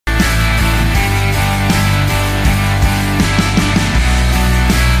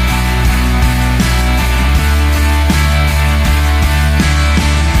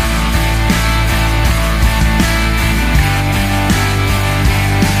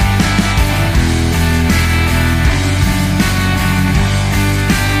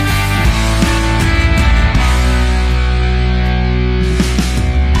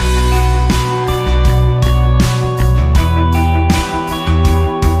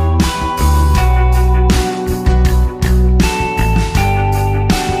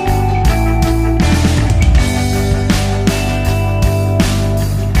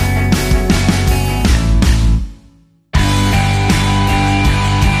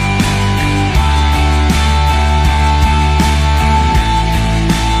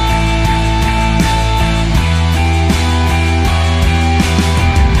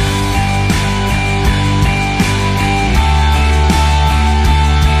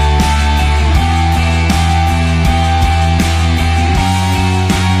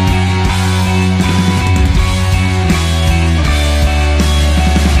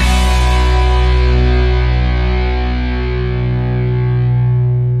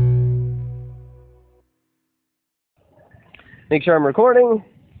Make sure I'm recording.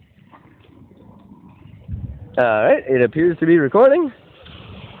 Alright, it appears to be recording.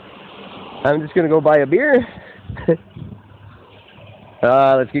 I'm just going to go buy a beer.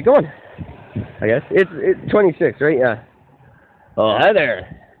 Let's get going. I guess. It's 26, right? Yeah. Oh, hi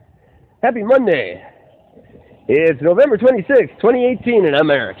there. Happy Monday. It's November 26th, 2018, and I'm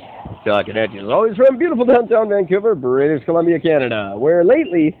Eric. Talking at you as always from beautiful downtown Vancouver, British Columbia, Canada, where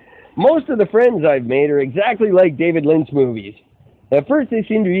lately, most of the friends I've made are exactly like David Lynch movies. At first, they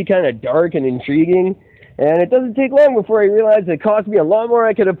seem to be kind of dark and intriguing, and it doesn't take long before I realize they cost me a lot more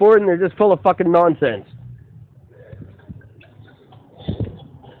I could afford, and they're just full of fucking nonsense.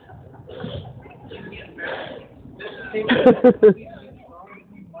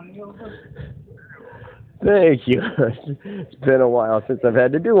 Thank you. It's been a while since I've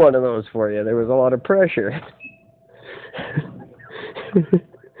had to do one of those for you. There was a lot of pressure.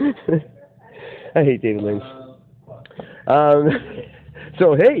 I hate David Lynch.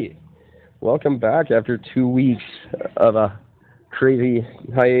 So, hey, welcome back after 2 weeks of a crazy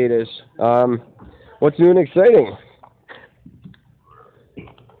hiatus. What's new and exciting?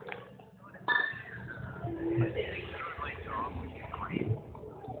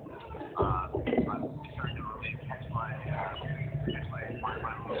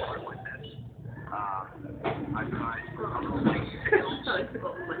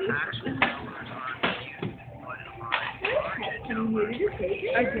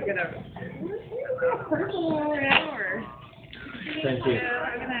 I took it out. Thank you.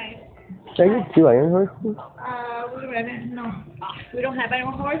 Nice. Can I get 2 iron horses? Wait a minute. No. We don't have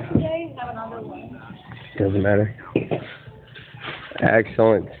iron horse today. We have another one. Doesn't matter.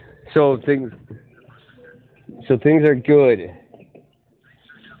 Excellent. So things are good.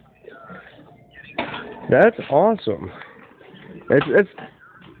 That's awesome. That's thank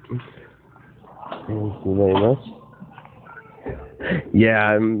you very much. Yeah,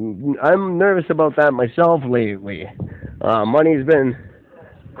 I'm nervous about that myself lately. Money's been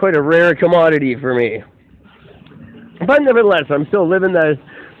quite a rare commodity for me. But nevertheless, I'm still living the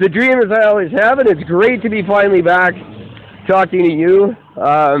dream as I always have, and it's great to be finally back talking to you.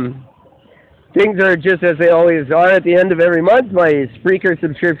 Things are just as they always are at the end of every month. My Spreaker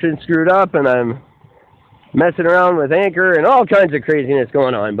subscription screwed up, and I'm messing around with Anchor and all kinds of craziness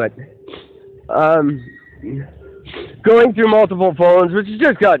going on. But going through multiple phones, which has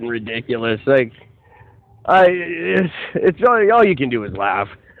just gotten ridiculous. Like, it's all you can do is laugh.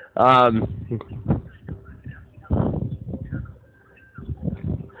 I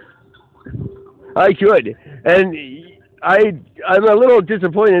could, and I'm a little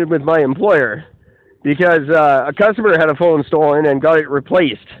disappointed with my employer because a customer had a phone stolen and got it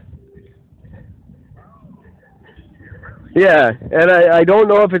replaced. Yeah, and I don't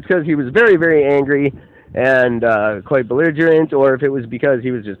know if it's because he was very, very angry and quite belligerent, or if it was because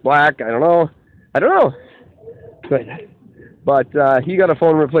he was just black. I don't know. But he got a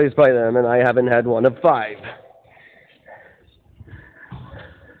phone replaced by them, and I haven't had one of 5.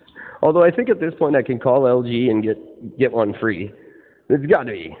 Although I think at this point I can call LG and get one free. It's got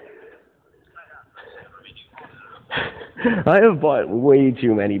to be. I have bought way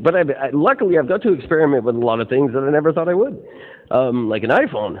too many, but luckily I've got to experiment with a lot of things that I never thought I would. Like an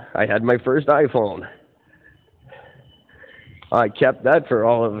iPhone. I had my first iPhone. I kept that for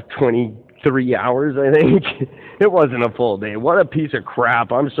all of 23 hours, I think. It wasn't a full day. What a piece of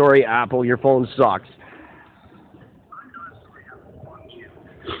crap. I'm sorry, Apple, your phone sucks.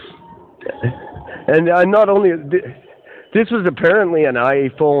 And not only... This was apparently an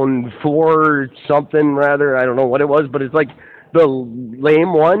iPhone 4 something, rather. I don't know what it was, but it's like the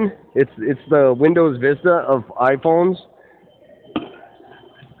lame one. It's the Windows Vista of iPhones.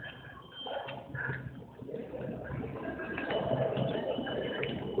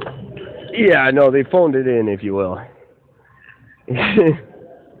 Yeah, no, they phoned it in, if you will.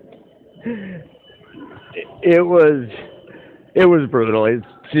 It was brutal. It's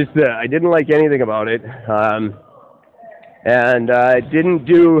just I didn't like anything about it. And it didn't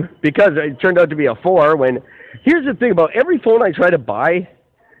do, because it turned out to be a 4 when, here's the thing about every phone I try to buy,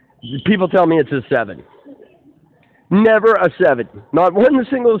 people tell me it's a 7. Never a 7. Not one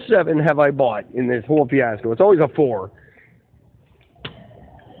single 7 have I bought in this whole fiasco. It's always a 4.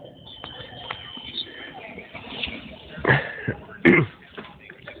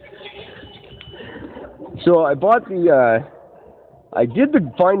 So I bought I did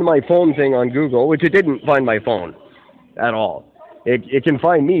the Find My Phone thing on Google, which it didn't find my phone at all. It can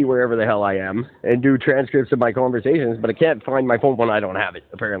find me wherever the hell I am and do transcripts of my conversations, but it can't find my phone when I don't have it,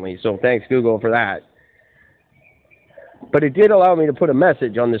 apparently. So thanks, Google, for that. But it did allow me to put a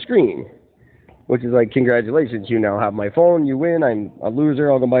message on the screen, which is like, congratulations, you now have my phone, you win, I'm a loser,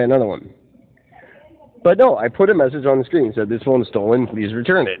 I'll go buy another one. But no, I put a message on the screen, said this phone's stolen, please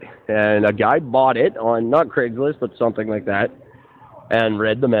return it. And a guy bought it on, not Craigslist, but something like that, and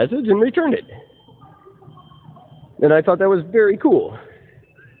read the message and returned it. And I thought that was very cool.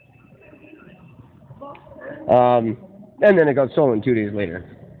 And then it got stolen 2 days later.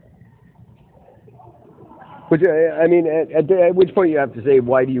 Which, I mean, at which point you have to say,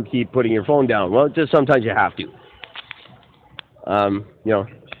 why do you keep putting your phone down? Well, just sometimes you have to. You know,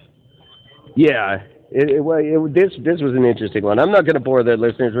 yeah, this was an interesting one. I'm not going to bore the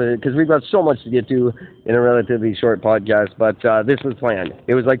listeners with it because we've got so much to get to in a relatively short podcast, but this was planned.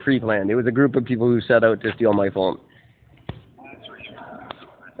 It was like pre-planned. It was a group of people who set out to steal my phone.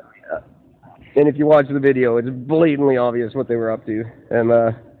 And if you watch the video, it's blatantly obvious what they were up to,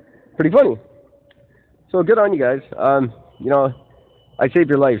 and pretty funny. So good on you guys. You know, I saved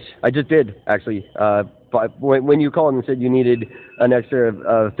your lives. I just did, actually. But when you called and said you needed an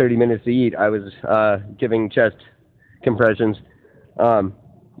extra 30 minutes to eat, I was giving chest compressions.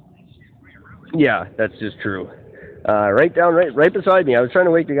 Yeah, that's just true. Right beside me. I was trying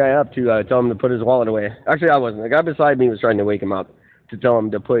to wake the guy up to tell him to put his wallet away. Actually, I wasn't. The guy beside me was trying to wake him up to tell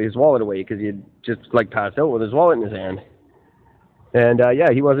him to put his wallet away because he had just like passed out with his wallet in his hand. And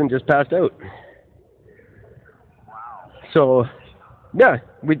yeah, he wasn't just passed out. So, yeah,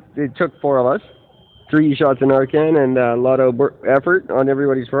 it took 4 of us, 3 shots of Narcan, and a lot of effort on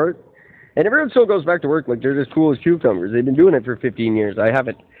everybody's part. And everyone still goes back to work like they're as cool as cucumbers. They've been doing it for 15 years. I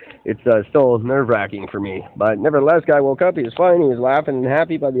haven't. It's still nerve-wracking for me. But nevertheless, guy woke up. He was fine. He was laughing and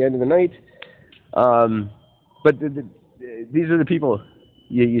happy by the end of the night. But these are the people.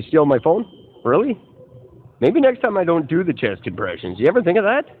 You steal my phone? Really? Maybe next time I don't do the chest compressions. You ever think of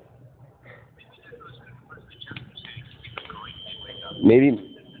that?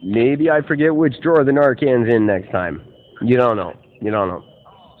 Maybe I forget which drawer the Narcan's in next time. You don't know.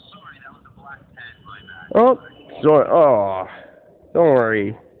 Oh, sorry. Oh, don't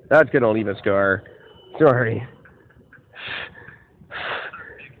worry. That's gonna leave a scar. Sorry.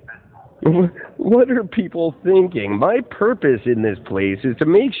 What are people thinking? My purpose in this place is to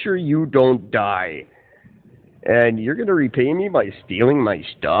make sure you don't die. And you're gonna repay me by stealing my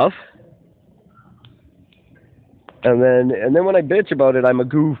stuff? And then when I bitch about it, I'm a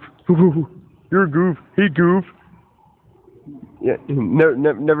goof. You're a goof. Hey, goof. Yeah,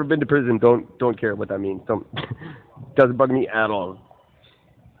 never been to prison. Don't care what that means. Doesn't bug me at all.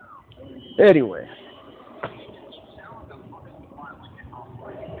 Anyway.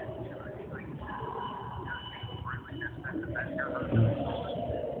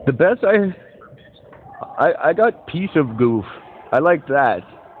 The best I got piece of goof. I like that.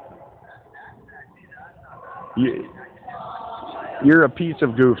 You're a piece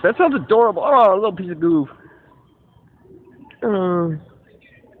of goof. That sounds adorable. Oh, a little piece of goof.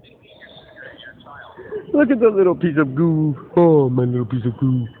 Look at the little piece of goof. Oh, my little piece of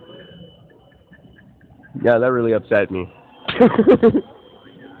goof. Yeah, that really upset me.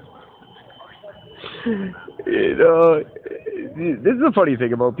 You know, this is a funny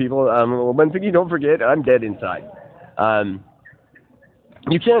thing about people. One thing you don't forget, I'm dead inside.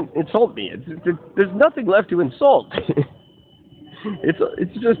 You can't insult me. There's nothing left to insult.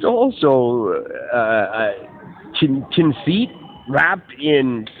 It's just also conceit wrapped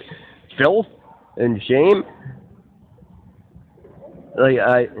in filth and shame.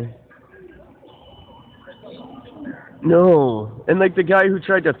 No. And like the guy who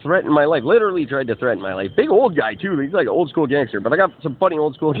tried to threaten my life, literally tried to threaten my life. Big old guy too. He's like an old school gangster. But I got some funny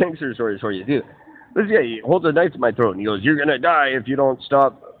old school gangster stories for you too. This guy, he holds a knife to my throat and he goes, "You're gonna die if you don't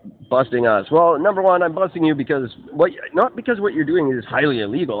stop busting us." Well, number one, I'm busting you because not because what you're doing is highly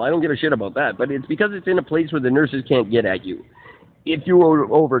illegal. I don't give a shit about that. But it's because it's in a place where the nurses can't get at you. If you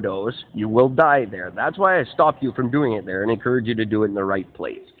overdose, you will die there. That's why I stopped you from doing it there and encourage you to do it in the right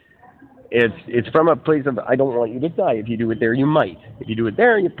place. It's from a place of, I don't want you to die. If you do it there, you might. If you do it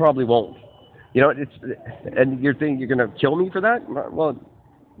there, you probably won't. You know, and you're thinking you're going to kill me for that? Well,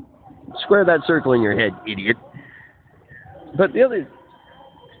 square that circle in your head, idiot. But the other,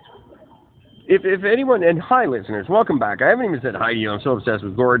 if anyone, and hi listeners, welcome back. I haven't even said hi to you. I'm so obsessed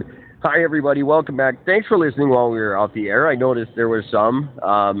with Gord. Hi everybody, welcome back. Thanks for listening while we were off the air. I noticed there was some,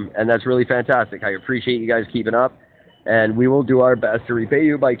 and that's really fantastic. I appreciate you guys keeping up, and we will do our best to repay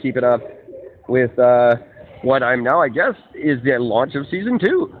you by keeping up with what I'm now, I guess, is the launch of season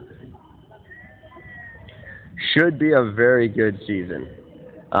 2. Should be a very good season.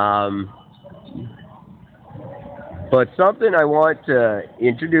 But something I want to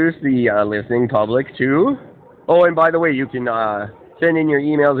introduce the listening public to. Oh, and by the way, you can send in your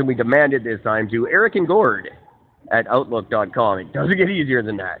emails, and we demand it this time, to ericandgord@outlook.com. It doesn't get easier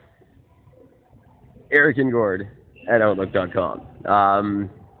than that. ericandgord@outlook.com.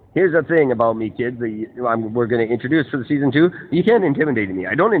 Here's the thing about me, kids, we're going to introduce for the season 2. You can't intimidate me.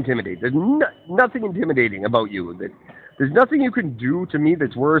 I don't intimidate. There's nothing intimidating about you. There's nothing you can do to me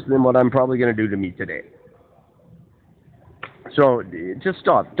that's worse than what I'm probably going to do to me today. So just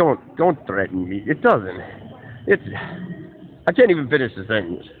stop. Don't threaten me. It doesn't. I can't even finish the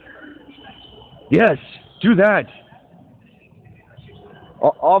sentence. Yes, do that.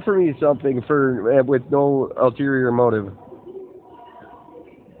 Offer me something with no ulterior motive.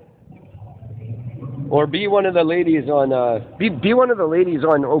 Or be one of the ladies on be one of the ladies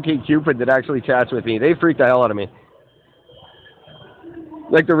on OkCupid that actually chats with me. They freak the hell out of me.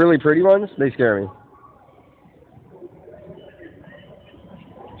 Like the really pretty ones, they scare me.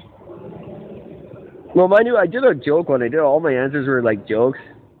 Well, mind you, I did a joke when I did. All my answers were like jokes,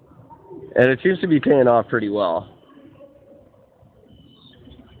 and it seems to be paying off pretty well.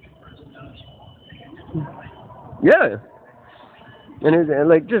 Yeah, and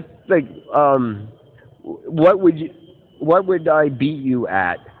like just like what would I beat you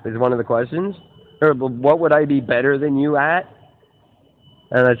at is one of the questions, or what would I be better than you at?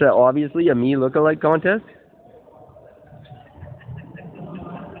 And I said obviously a me lookalike contest.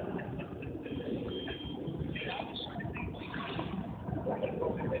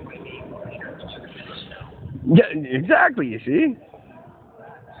 Yeah, exactly, you see?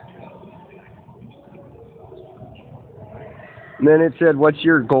 And then it said, what's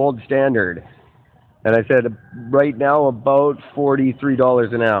your gold standard? And I said, right now, about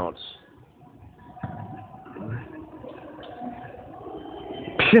 $43 an ounce.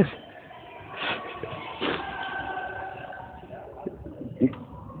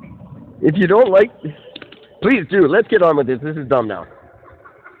 If you don't like... Please do. Let's get on with this. This is dumb now.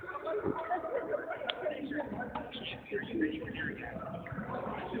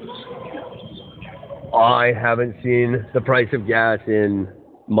 I haven't seen the price of gas in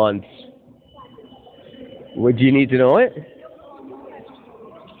months. Would you need to know it?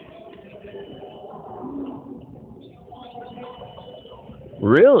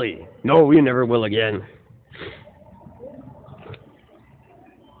 Really? No, we never will again.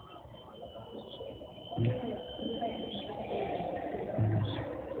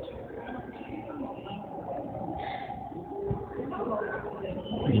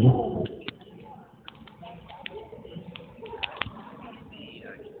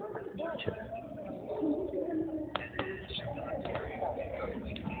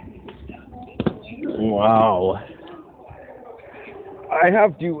 Wow. I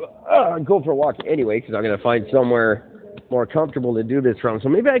have to go for a walk anyway because I'm going to find somewhere more comfortable to do this from. So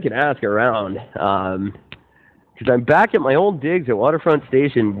maybe I can ask around because I'm back at my old digs at Waterfront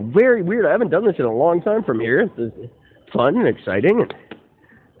Station. Very weird. I haven't done this in a long time from here. It's fun and exciting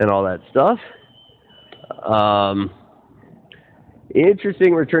and all that stuff.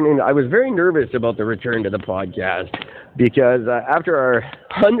 Interesting returning. I was very nervous about the return to the podcast because after our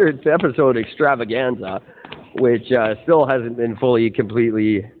 100th episode extravaganza, which still hasn't been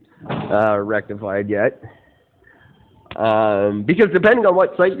completely rectified yet, because depending on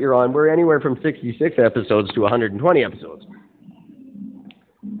what site you're on, we're anywhere from 66 episodes to 120 episodes.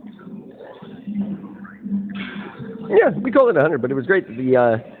 Yeah, we called it 100, but it was great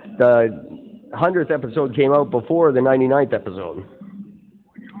that the 100th episode came out before the 99th episode.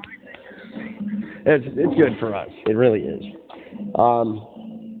 It's good for us. It really is.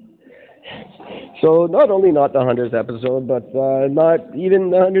 So not only not the 100th episode, but not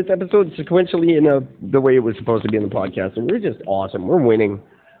even the 100th episode sequentially in the way it was supposed to be in the podcast. And we're just awesome. We're winning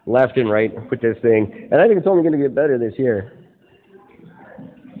left and right with this thing. And I think it's only going to get better this year.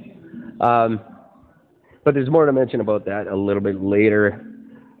 But there's more to mention about that a little bit later.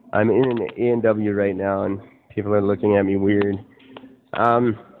 I'm in an A&W right now, and people are looking at me weird.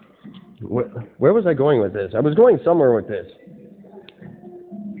 Where was I going with this? I was going somewhere with this.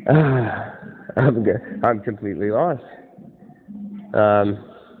 I'm completely lost.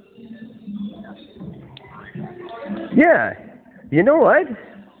 Yeah, you know what?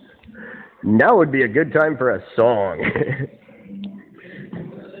 Now would be a good time for a song.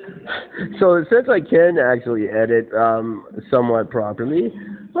 So since I can actually edit somewhat properly,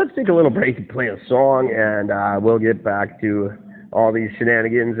 let's take a little break and play a song, and we'll get back to all these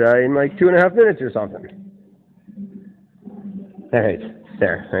shenanigans in like 2.5 minutes or something. All right,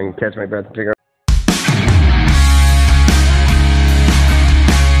 there. I can catch my breath and figure out.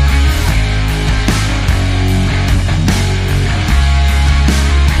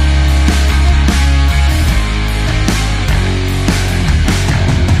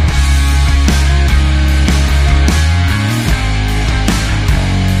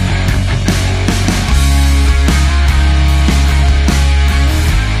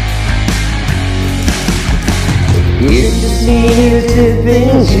 did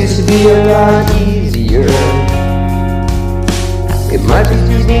things used to be a lot easier. It might be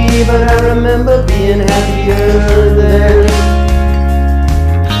just me, but I remember being happier then.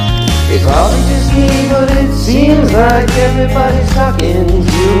 It's probably just me, but it seems like everybody's talking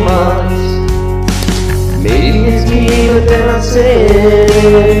too much. Maybe it's me, but they're not saying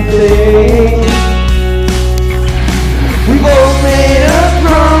anything. We both made a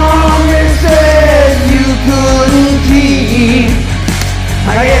promise that you couldn't keep.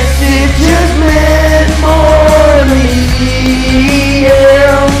 I guess it just meant more to me,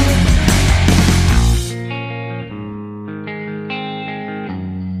 yeah.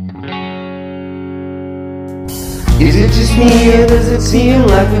 Is it just me, or does it seem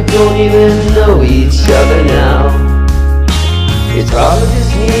like we don't even know each other now? It's probably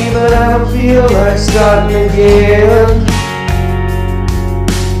just me, but I don't feel like starting again.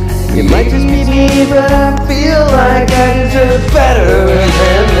 It might just be me, but I feel like I deserve better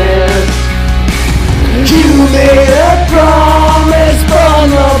than this. You made a promise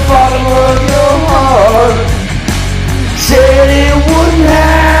from the bottom of your heart. Said it wouldn't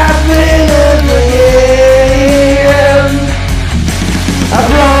happen again. I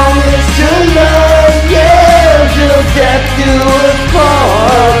promised to love you till death do us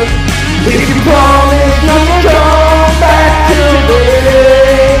part. If you promise not to come back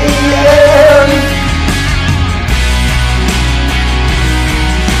today, yeah.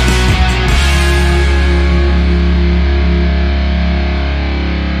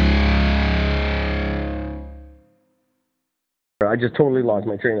 I just totally lost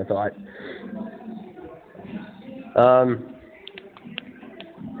my train of thought.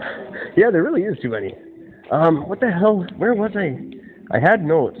 Yeah, there really is too many. What the hell? Where was I? I had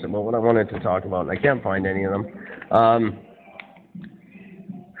notes about what I wanted to talk about, and I can't find any of them.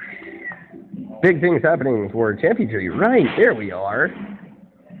 Big things happening for Championship. Right, there we are.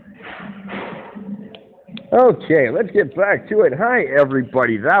 Okay, let's get back to it. Hi,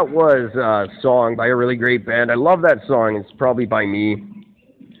 everybody. That was a song by a really great band. I love that song. It's probably by me.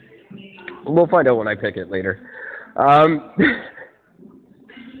 We'll find out when I pick it later.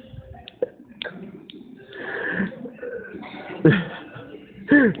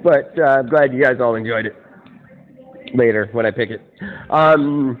 But I'm glad you guys all enjoyed it later when I pick it.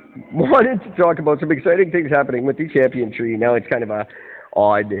 Wanted to talk about some exciting things happening with the Champion Tree. Now it's kind of a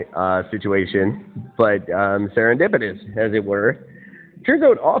odd situation, but serendipitous, as it were. Turns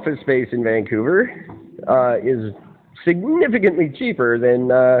out office space in Vancouver is significantly cheaper than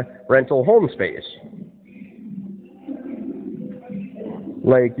rental home space.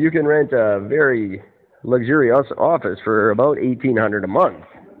 Like, you can rent a very luxurious office for about $1,800 a month,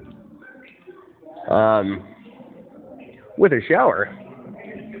 with a shower.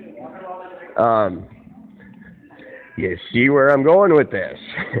 You see where I'm going with this?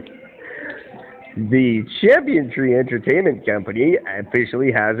 The Champion Tree Entertainment Company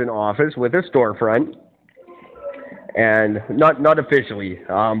officially has an office with a storefront, and not officially,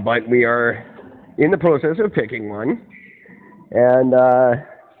 but we are in the process of picking one, and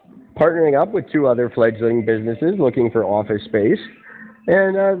partnering up with two other fledgling businesses looking for office space.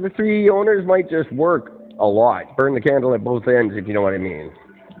 And the three owners might just work a lot, burn the candle at both ends, if you know what I mean.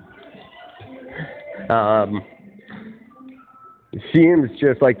 It seems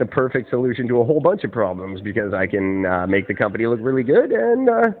just like the perfect solution to a whole bunch of problems, because I can make the company look really good and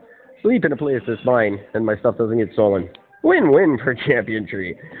sleep in a place that's mine, and my stuff doesn't get stolen. Win-win for Champion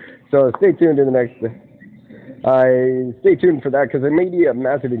Tree. So stay tuned in the next... stay tuned for that, because there may be a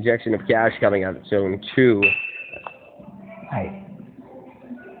massive injection of cash coming out soon, too. Hi.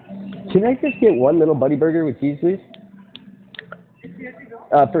 Can I just get one little Buddy Burger with cheese, please?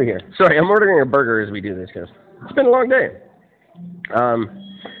 For here. Sorry, I'm ordering a burger as we do this, because it's been a long day.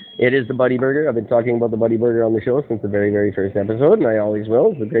 It is the Buddy Burger. I've been talking about the Buddy Burger on the show since the very, very first episode, and I always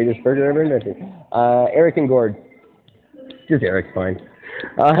will. It's the greatest burger ever invented. Eric and Gord. Just Eric's fine.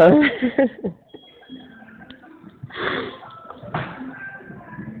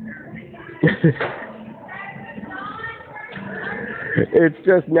 It's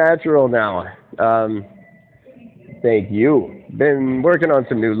just natural now. Thank you. Been working on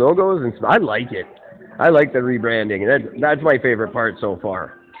some new logos, and I like it. I like the rebranding. That's my favorite part so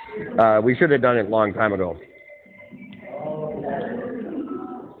far. We should have done it a long time ago.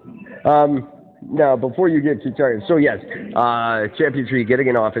 Now, before you get too tired, so yes, Champion Tree getting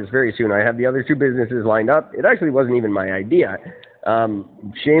an office very soon. I have the other two businesses lined up. It actually wasn't even my idea.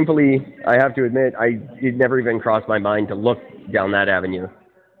 Shamefully, I have to admit, it never even crossed my mind to look down that avenue.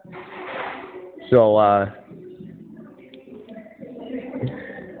 So,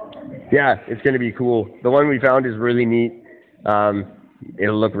 yeah, it's going to be cool. The one we found is really neat.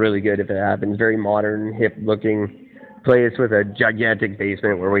 It'll look really good if it happens. Very modern, hip-looking place with a gigantic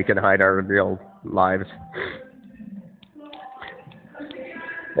basement where we can hide our real lives.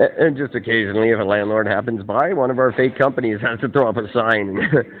 And just occasionally, if a landlord happens by, one of our fake companies has to throw up a sign.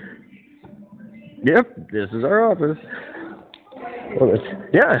 Yep, this is our office. Well,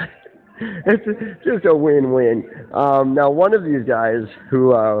 yeah, it's just a win-win. Now, one of these guys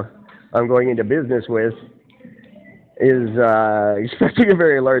who I'm going into business with is expecting a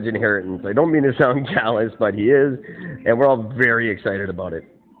very large inheritance. I don't mean to sound callous, but he is, and we're all very excited about it.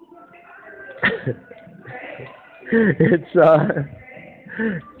 It's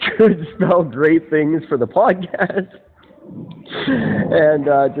could spell great things for the podcast,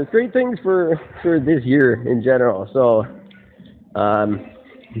 and just great things for this year in general. So,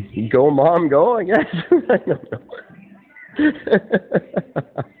 go mom, go, I guess. I don't know.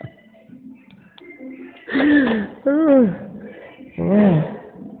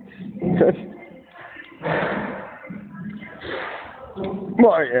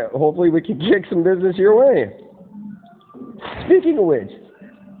 Well, yeah, hopefully we can kick some business your way. Speaking of which,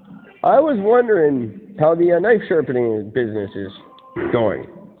 I was wondering how the knife sharpening business is going.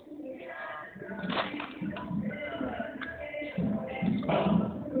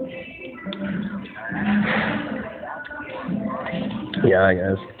 Yeah, I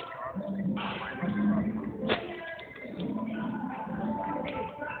guess.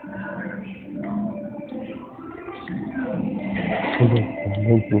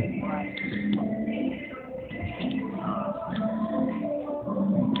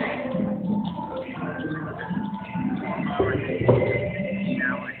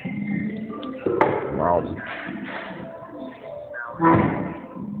 Wow.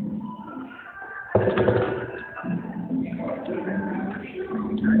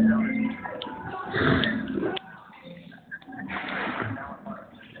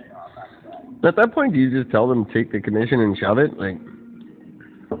 At that point, do you just tell them to take the commission and shove it? Like,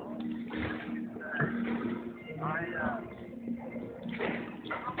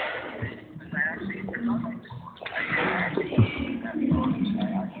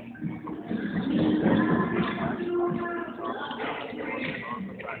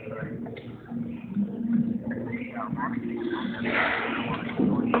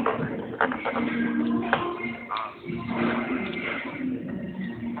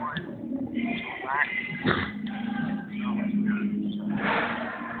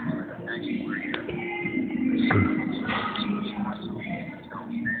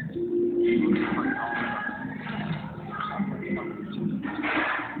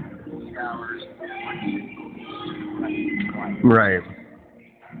 right.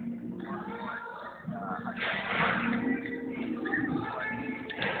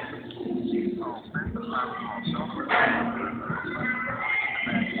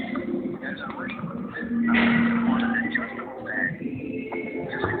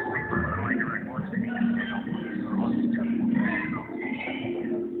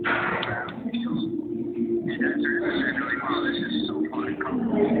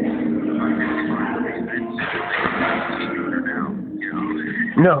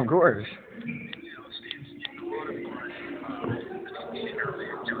 No, of course.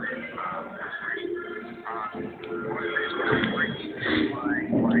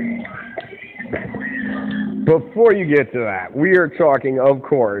 Before you get to that, we are talking, of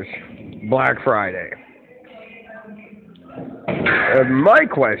course, Black Friday. My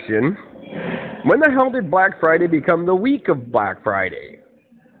question, when the hell did Black Friday become the week of Black Friday?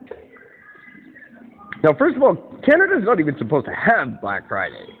 Now, first of all, Canada's not even supposed to have Black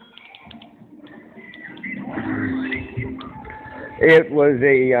Friday. It was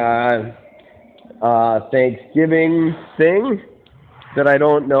a Thanksgiving thing that I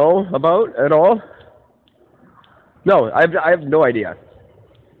don't know about at all. No, I have no idea.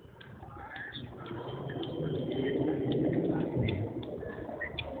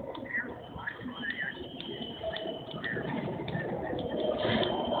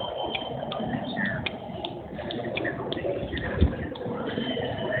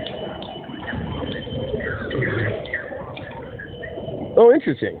 Oh,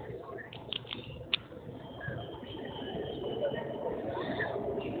 interesting.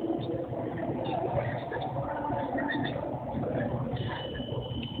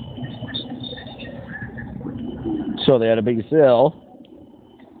 So they had a big sale.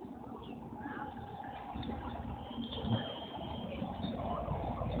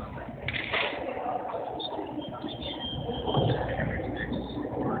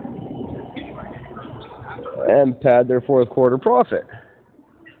 And pad their fourth quarter profit.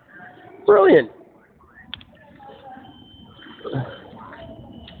 Brilliant.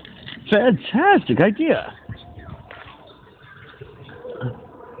 fantastic idea.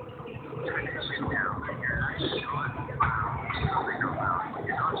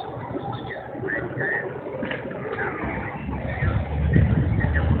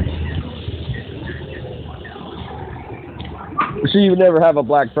 So you would never have a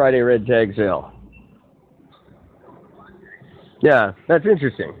Black Friday red tag sale? Yeah, that's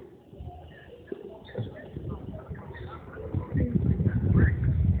interesting.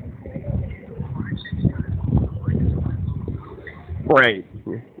 Right.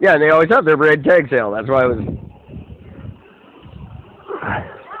 Yeah, and they always have their red tag sale. That's why I was...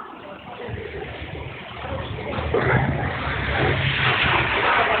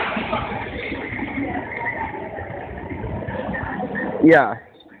 Yeah,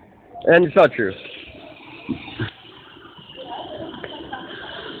 and it's not true.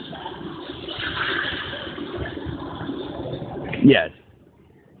 Yes.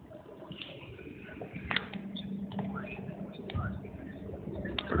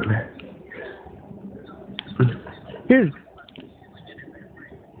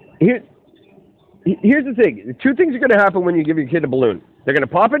 Here's the thing. Two things are going to happen when you give your kid a balloon. They're going to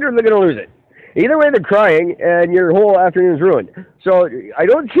pop it or they're going to lose it. Either way, they're crying, and your whole afternoon's ruined. So I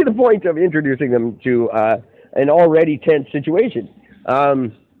don't see the point of introducing them to an already tense situation.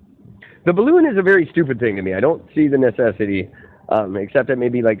 The balloon is a very stupid thing to me. I don't see the necessity, except at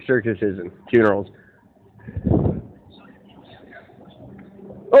maybe like circuses and funerals.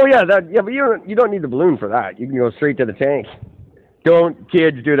 Oh yeah, but you don't need the balloon for that. You can go straight to the tank. Don't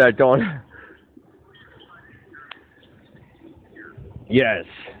kids do that? Don't. Yes,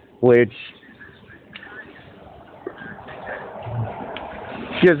 which.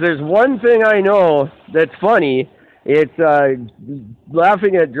 Because there's one thing I know that's funny, it's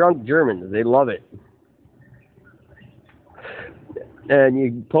laughing at drunk Germans. They love it. And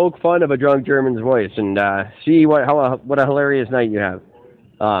you poke fun of a drunk German's voice and see what a hilarious night you have.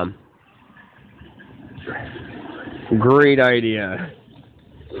 Great idea.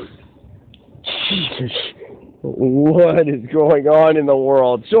 Jesus. What is going on in the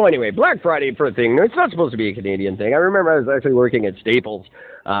world? So anyway, Black Friday for a thing. It's not supposed to be a Canadian thing. I remember I was actually working at Staples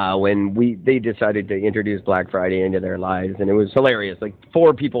when they decided to introduce Black Friday into their lives, and it was hilarious. Like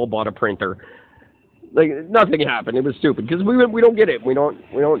 4 people bought a printer. Like nothing happened. It was stupid because we don't get it. We don't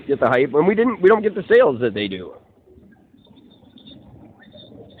get the hype, and we don't get the sales that they do.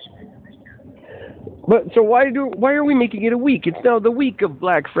 But so why are we making it a week? It's now the week of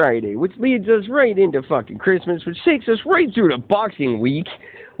Black Friday, which leads us right into fucking Christmas, which takes us right through to Boxing Week,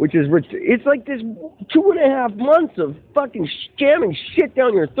 it's like this 2.5 months of fucking jamming shit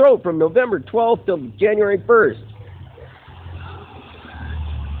down your throat from November 12th till January 1st.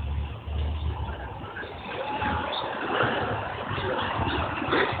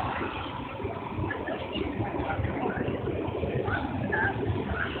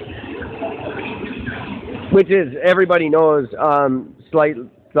 Which is, everybody knows, slight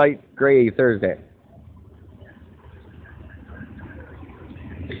gray Thursday.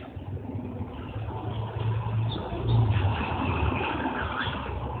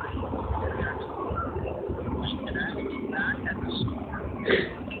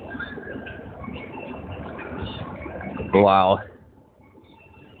 Wow.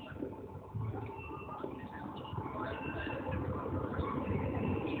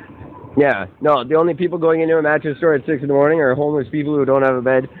 Yeah, no, the only people going into a mattress store at 6 in the morning are homeless people who don't have a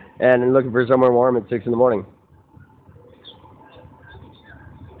bed and looking for somewhere warm at 6 in the morning.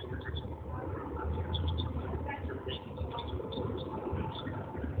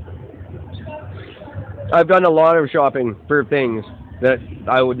 I've done a lot of shopping for things that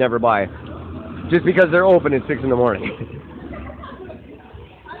I would never buy, just because they're open at 6 in the morning.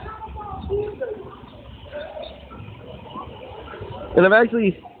 And I've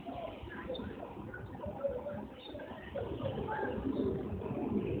actually...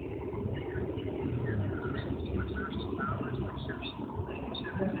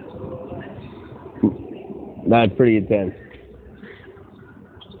 That's pretty intense.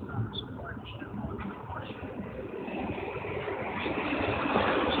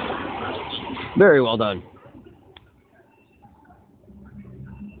 Very well done.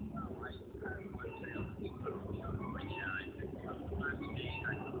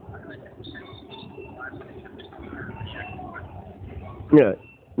 Yeah,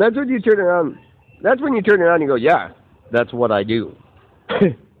 that's when you turn around. That's when you turn around and go, yeah, that's what I do.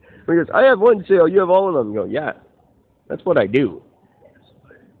 Because I have one sale, you have all of them. You go, yeah, that's what I do.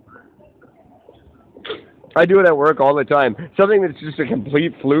 I do it at work all the time. Something that's just a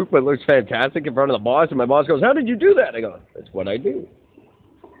complete fluke but looks fantastic in front of the boss, and my boss goes, how did you do that? I go, that's what I do.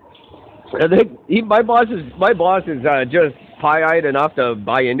 I think my boss is just pie-eyed enough to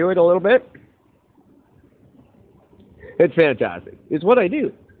buy into it a little bit. It's fantastic. It's what I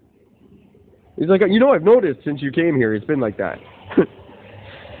do. He's like, you know, I've noticed since you came here, it's been like that.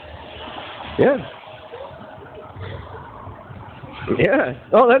 Yeah. Yeah.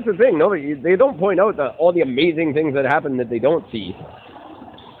 Oh, that's the thing. They don't point out all the amazing things that happen that they don't see.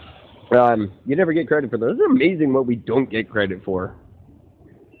 You never get credit for those. It's amazing what we don't get credit for.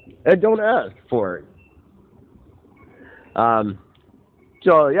 And don't ask for it.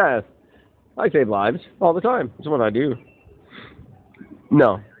 So, yeah, I save lives all the time. That's what I do.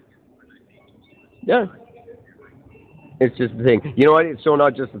 No. Yeah. It's just the thing. You know what? It's so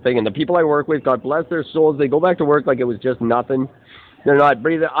not just the thing. And the people I work with, God bless their souls, they go back to work like it was just nothing. They're not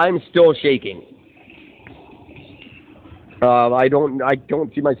breathing. I'm still shaking. I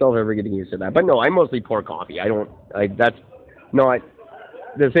don't see myself ever getting used to that. But no, I mostly pour coffee. That's not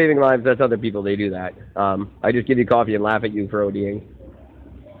the saving lives. That's other people. They do that. I just give you coffee and laugh at you for ODing.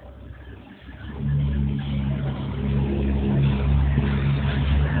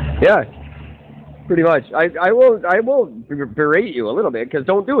 Yeah, pretty much. I will berate you a little bit because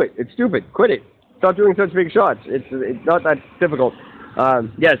don't do it. It's stupid. Quit it. Stop doing such big shots. It's not that difficult.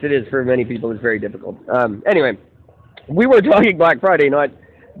 Yes, it is for many people. It's very difficult. Anyway, we were talking Black Friday, not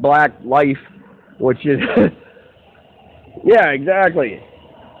Black Life, which is yeah, exactly.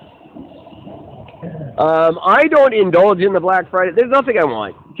 I don't indulge in the Black Friday. There's nothing I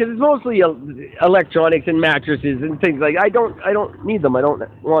want because it's mostly electronics and mattresses and things like. I don't need them. I don't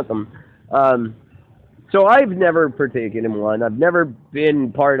want them. So I've never partaken in one. I've never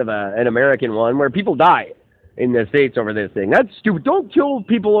been part of an American one where people die in the States over this thing. That's stupid. Don't kill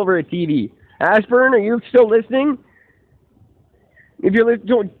people over a TV. Ashburn, are you still listening? If you're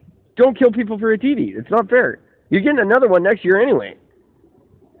don't kill people for a TV. It's not fair. You're getting another one next year anyway.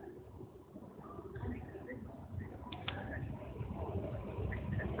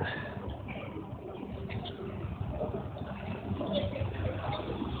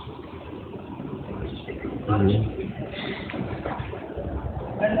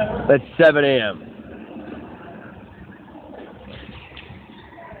 That's 7 a.m.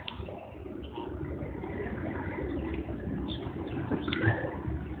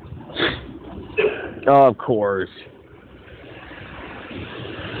 Of course.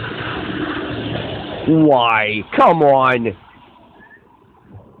 Why? Come on.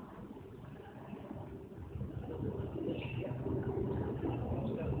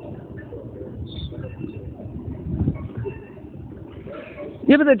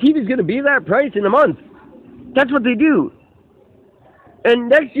 Yeah, but the TV's going to be that price in a month. That's what they do. And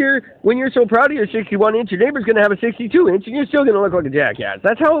next year, when you're so proud of your 61-inch, your neighbor's going to have a 62-inch, and you're still going to look like a jackass.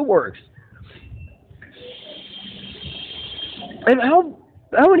 That's how it works. And how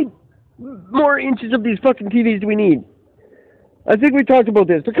many more inches of these fucking TVs do we need? I think we talked about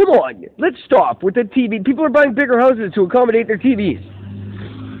this, but come on. Let's stop with the TV. People are buying bigger houses to accommodate their TVs.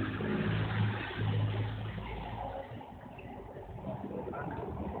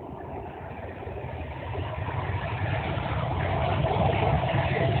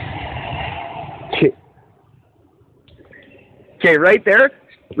 Okay, right there.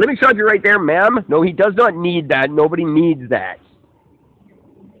 Let me stop you right there, ma'am. No, he does not need that. Nobody needs that.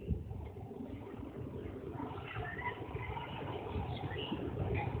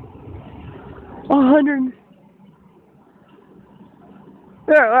 $100.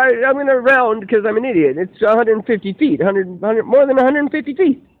 Yeah, I'm going to round because I'm an idiot. It's 150 feet. 100, more than 150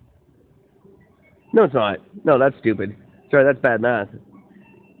 feet. No, it's not. No, that's stupid. Sorry, that's bad math.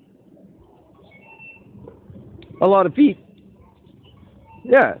 A lot of feet.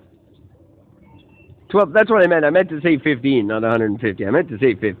 Yeah. 12, that's what I meant. I meant to say 15, not 150. I meant to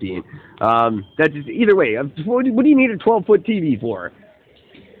say 15. That's just, either way. What do you need a 12-foot TV for?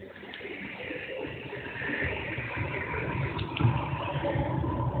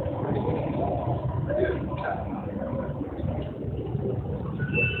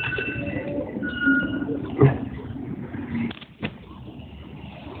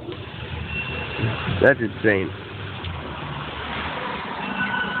 That's insane.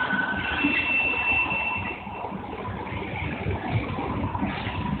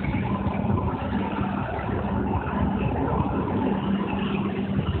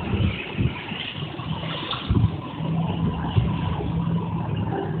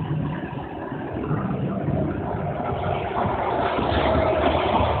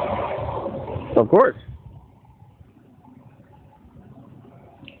 Of course.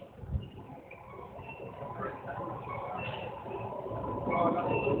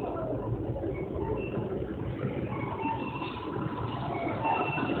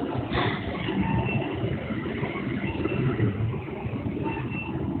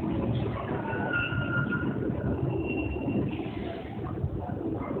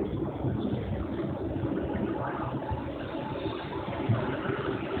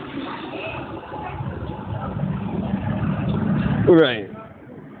 Right.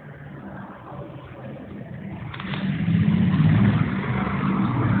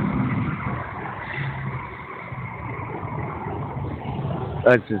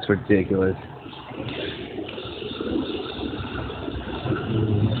 That's just ridiculous.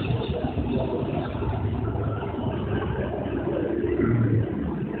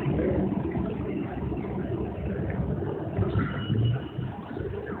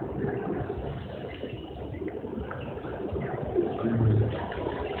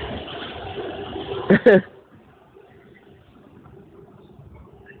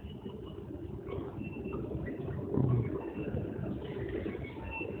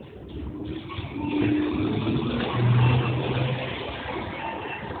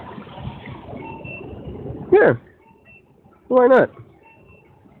 Yeah. Why not?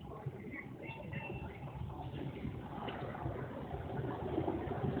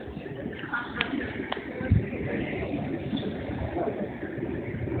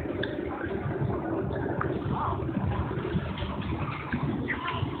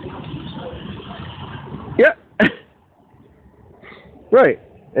 Yeah. Right.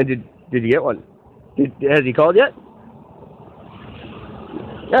 And did you get one? Has he called yet?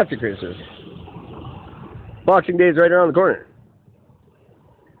 After Christmas. Boxing Day is right around the corner.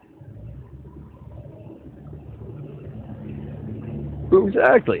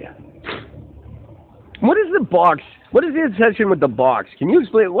 Exactly. What is the box? What is the obsession with the box? Can you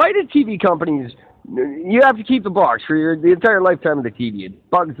explain? Why do TV companies? You have to keep the box for the entire lifetime of the TV. It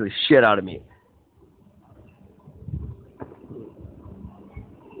bugs the shit out of me.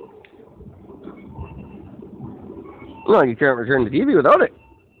 Well, you can't return the TV without it.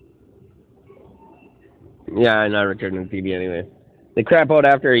 Yeah, I'm not returning the TV anyway. They crap out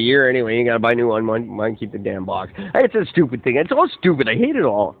after a year anyway. You gotta buy a new one. Why keep the damn box? It's a stupid thing. It's all stupid. I hate it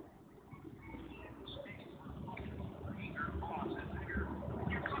all.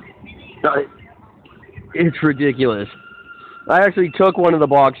 It's ridiculous. I actually took one of the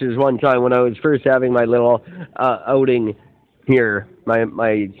boxes one time when I was first having my little outing here,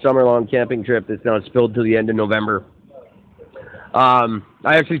 my summer-long camping trip that's now spilled to the end of November.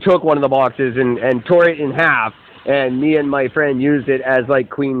 I actually took one of the boxes and tore it in half, and me and my friend used it as like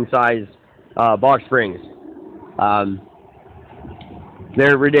queen-size box springs.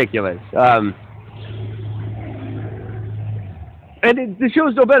 They're ridiculous. And the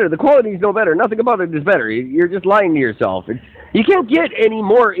show's no better. The quality's no better. Nothing about it is better. You're just lying to yourself. You can't get any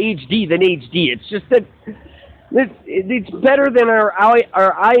more HD than HD. It's just that it's better than our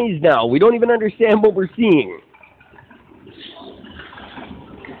eyes now. We don't even understand what we're seeing.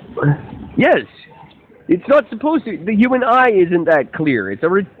 Yes. It's not supposed to. The human eye isn't that clear. It's a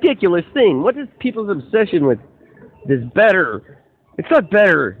ridiculous thing. What is people's obsession with this better? It's not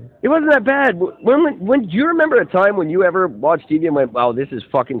better. It wasn't that bad. When do you remember a time when you ever watched TV and went, wow, this is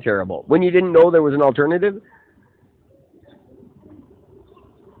fucking terrible? When you didn't know there was an alternative?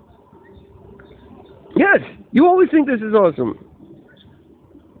 Yes. You always think this is awesome.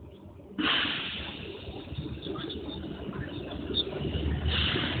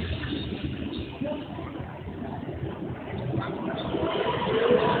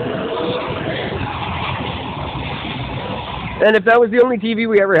 And if that was the only TV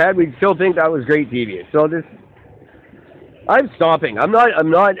we ever had, we'd still think that was great TV. So I'm stopping. I'm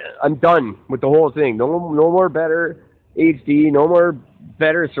done with the whole thing. No more better HD. No more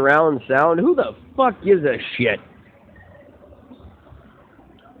better surround sound. Who the fuck gives a shit?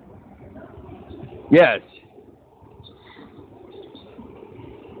 Yes.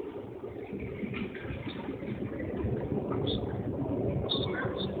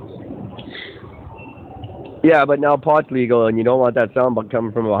 Yeah, but now pot's legal, and you don't want that sound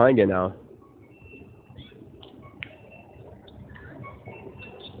coming from behind you now.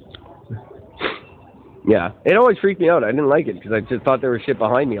 Yeah, it always freaked me out. I didn't like it because I just thought there was shit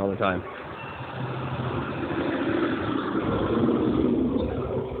behind me all the time.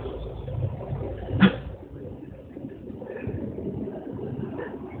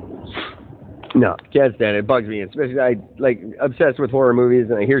 No, can't stand it. It bugs me. Especially I obsessed with horror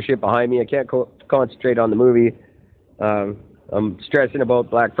movies, and I hear shit behind me. I can't concentrate on the movie. I'm stressing about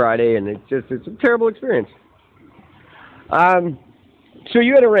Black Friday, and it's a terrible experience. So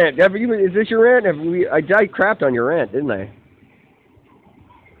you had a rant. Is this your rant? I crapped on your rant, didn't I?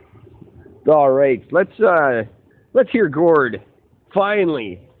 All right, let's hear Gord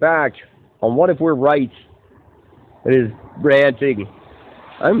finally back on What If We're Right. It is ranting.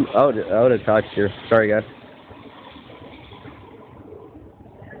 I'm out of touch here. Sorry, guys.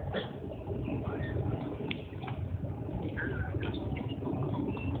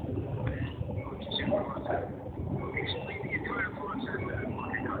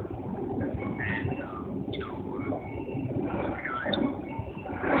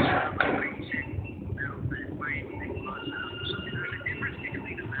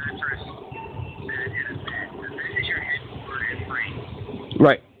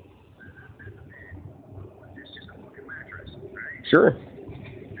 Sure.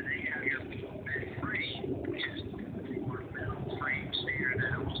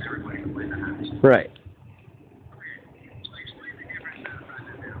 Right.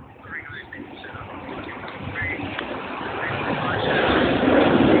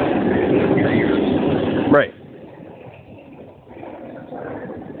 Right.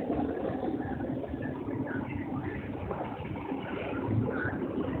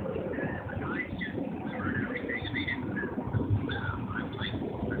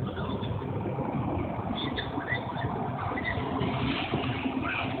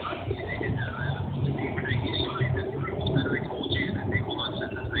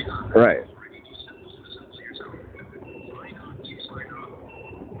 Right.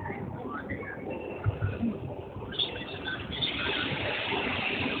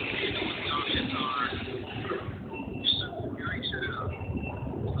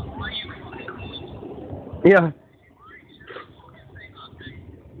 Yeah.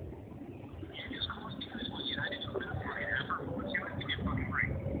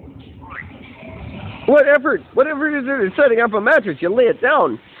 What effort? What effort is there in setting up a mattress? You lay it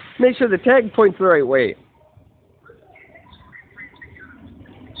down. Make sure the tag points the right way.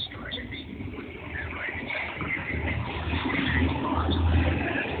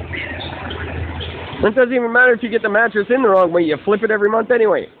 It doesn't even matter if you get the mattress in the wrong way. You flip it every month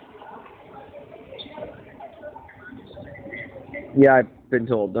anyway. Yeah, I've been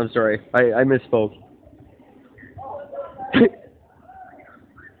told. I'm sorry. I misspoke.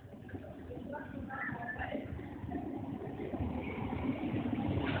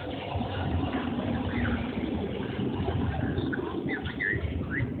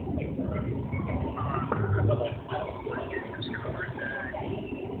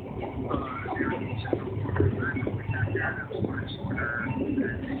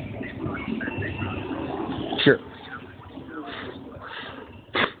 Sure.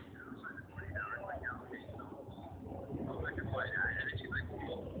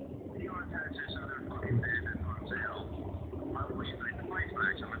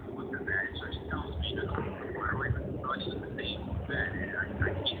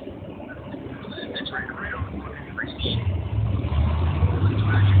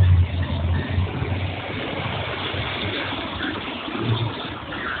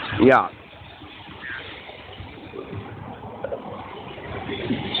 Yeah.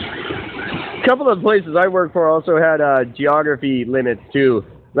 A couple of places I worked for also had geography limits too.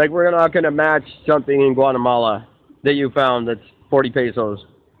 Like we're not going to match something in Guatemala that you found that's 40 pesos.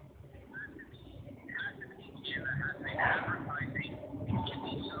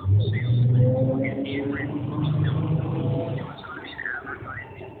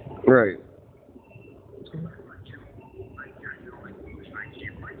 Right.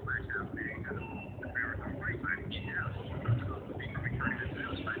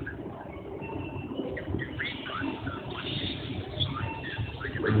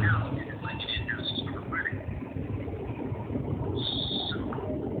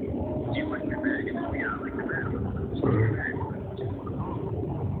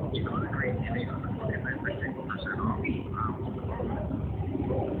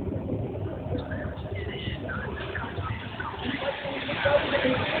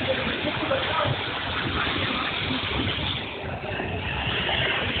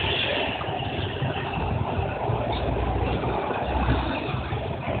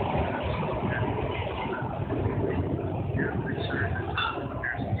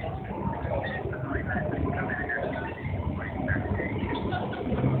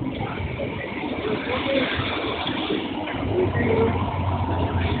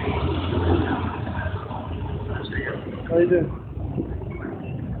 How you doing?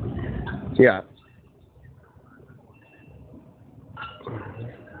 Yeah.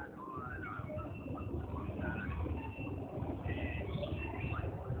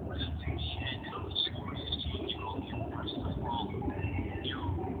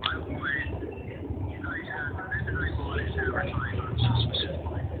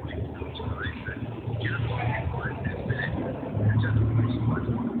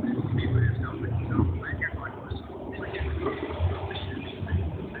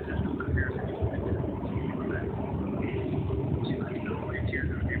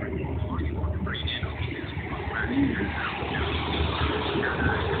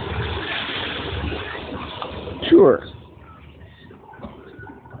 Sure.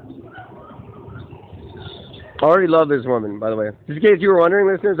 I already love this woman, by the way. Just in case you were wondering,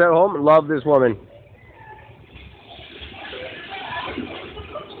 listeners at home, love this woman.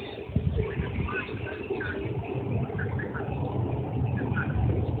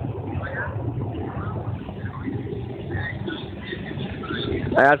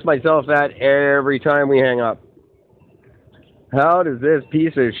 I ask myself that every time we hang up. How does this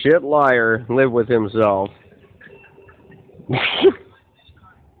piece of shit liar live with himself?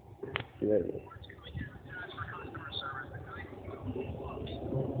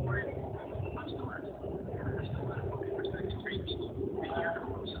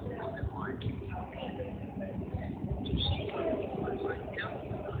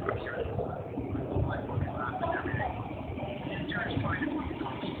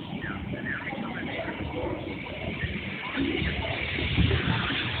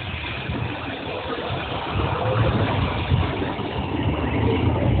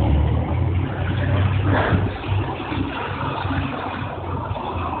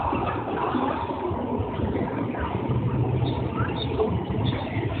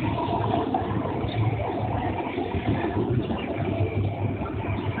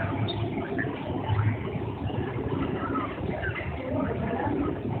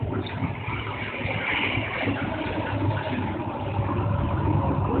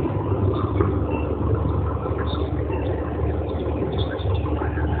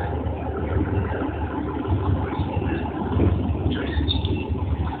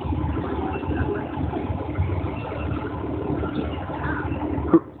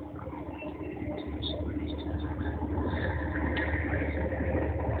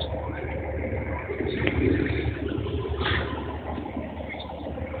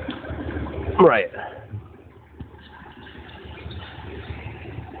 Right.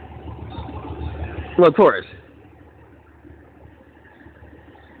 Well, of course.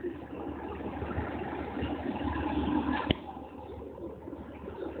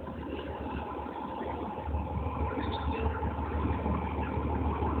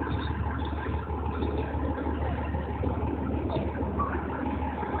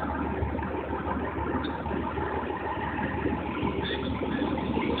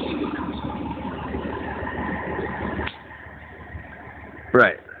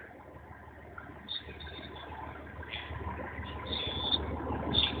 Right.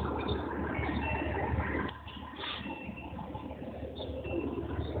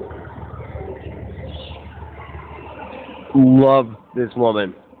 Love this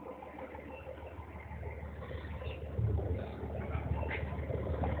woman.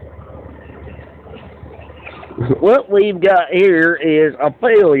 What we've got here is a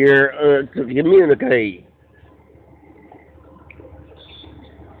failure to communicate.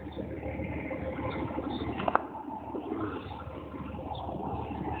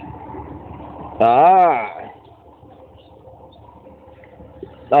 Ah.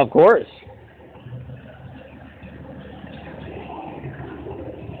 Of course.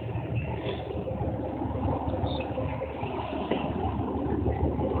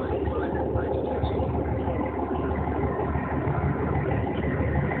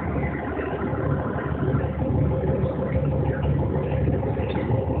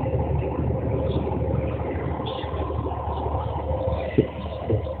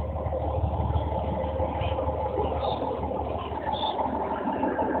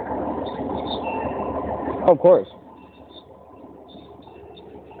 Of course.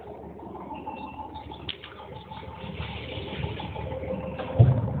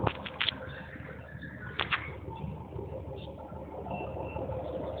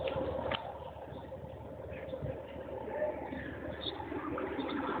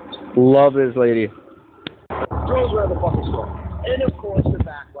 Love this lady. Those were the fucking story. And of course, the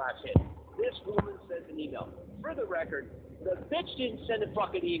backlash hit. This woman sent an email. For the record, the bitch didn't send a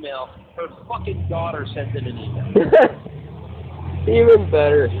fucking email. Her fucking daughter sent in an email. Even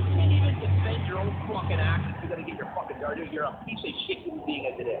better. You can't even defend your own fucking actions. You're gonna get your fucking daughter. You're a piece of shit human being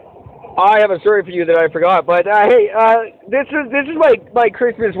as it is. I have a story for you that I forgot, but hey, this is my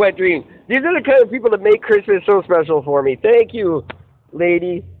Christmas wet dream. These are the kind of people that make Christmas so special for me. Thank you,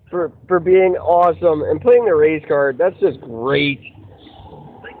 lady, for being awesome and playing the race card. That's just great.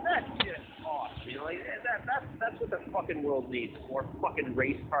 Like that shit awesome. You know, like that's what the fucking world needs. More fucking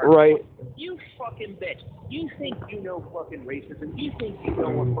race cards. Right. You fucking bitch. You think you know fucking racism? You think you know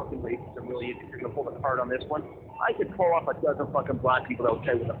what fucking racism really is? If you're gonna pull the card on this one, I could pull off a dozen fucking black people that will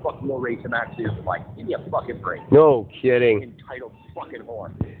tell you what the fuck real racism actually is like. Give me a fucking break. No kidding. Entitled fucking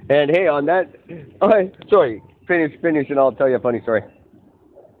whore. And hey, on that, sorry, finish, and I'll tell you a funny story.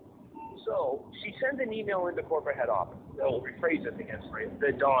 So she sends an email into corporate head office. They'll rephrase this against her.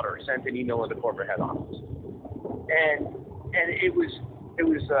 The daughter sent an email into corporate head office, and it was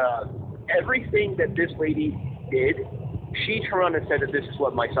everything that this lady did. She turned around and said that this is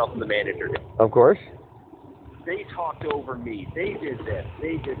what myself and the manager did. Of course. they talked over me. They did this.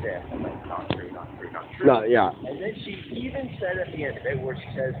 They did this. I'm like, not true, not true, not true. No, yeah. And then she even said at the end of it, where she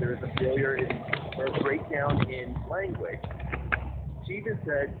says there is a failure in, or a breakdown in language, she even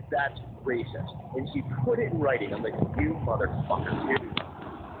said that's racist. And she put it in writing. I'm like, you motherfuckers. Here we go.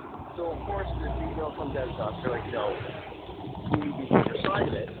 So, of course, this email comes out to us. They're like, no, we take the side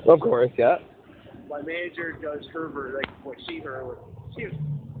of it. Of course, yeah. My manager does her, like, what she has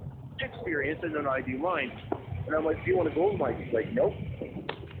experience, and then I do mine. And I'm like, do you want to go with mine? She's like, nope.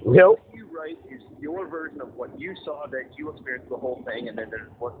 Nope. What you write is your version of what you saw, that you experienced the whole thing, and then there's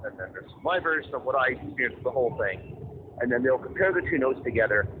my version of what I experienced the whole thing. And then they'll compare the two notes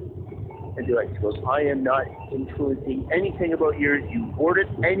together and be like, she goes, I am not influencing anything about yours. You word it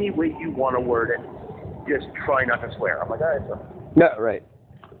any way you want to word it. Just try not to swear. I'm like, all right, so. No, right.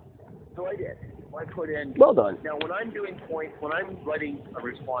 So I did. I put in. Well done. Now, when I'm doing points, when I'm writing a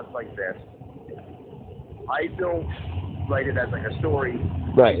response like this, I don't write it as like a story.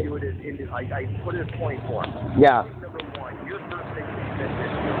 Right. I do it as I put it as point form. Yeah. Number one, your first thing is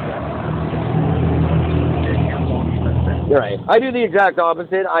You're right. I do the exact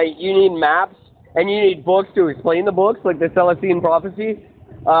opposite. You need maps and you need books to explain the books, like the Celestine Prophecy.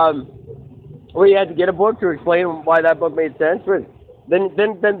 Where you had to get a book to explain why that book made sense. But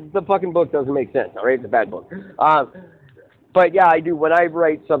then the fucking book doesn't make sense. All right, it's a bad book. But yeah, I do. When I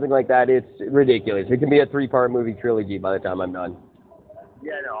write something like that, it's ridiculous. It can be a 3-part movie trilogy by the time I'm done.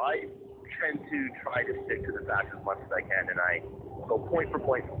 Yeah, no, I tend to try to stick to the facts as much as I can, and I go point for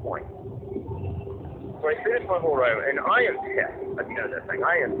point for point. So I finished my whole writing, and I am pissed at the end of this thing.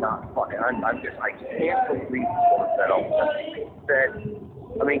 I am not fucking. I can't believe that.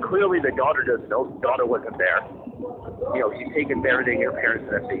 I mean, clearly the daughter doesn't know. The daughter wasn't there. You know, she's taken everything your parents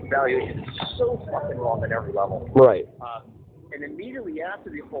at face value. It's so fucking wrong on every level. Right. And immediately after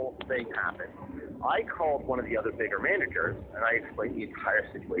the whole thing happened, I called one of the other bigger managers, and I explained the entire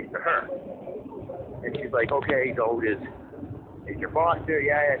situation to her. And she's like, okay, so is your boss there?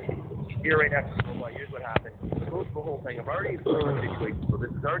 Yeah, she's here right now. Well, here's what happened. Goes the whole thing. I've already explained the situation, so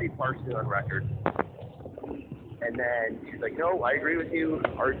this is already partially on record. And then she's like, no, I agree with you.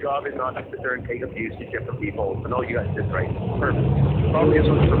 Our job is not to sit there and take abuse and shit from people. So no, you guys did right. Perfect. Probably is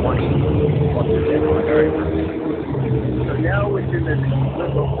for money. So now it's in this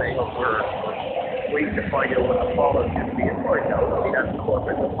little thing of we're waiting to find out what the follow-up is going to be as far as now. I mean, that's the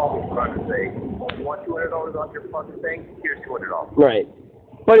corporate. They'll probably try to say, you want $200 off your fucking thing? Here's $200. Right.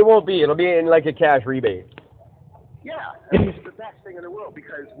 But it won't be. It'll be in like a cash rebate. Yeah. It's the best thing in the world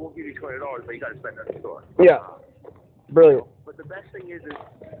because we'll give you $200, but you got to spend it at the store. Yeah. Brilliant. But the best thing is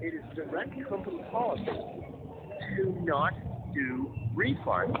it is direct company policy to not do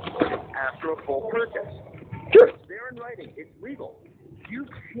refunds after a full purchase. Sure. It's there in writing. It's legal. You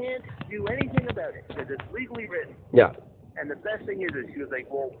can't do anything about it because it's legally written. Yeah. And the best thing is she was like,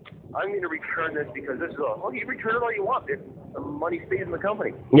 well, I'm going to return this because this is all. Well, you return it all you want. The money stays in the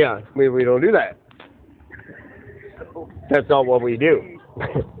company. Yeah, we don't do that. So that's not what we do.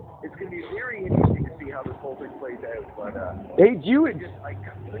 It's going to be very interesting to see how this whole thing plays out. But hey, I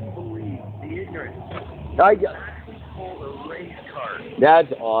couldn't believe the ignorance. I actually pulled a race card.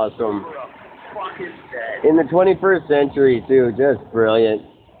 That's awesome. For a fucking dead. In the 21st century too, just brilliant.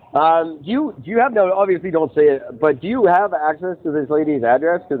 Do you have, no, obviously don't say it, but do you have access to this lady's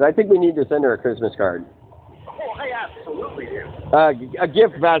address? Because I think we need to send her a Christmas card. Oh, I absolutely do. A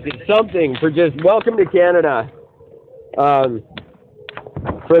gift basket, something for just welcome to Canada.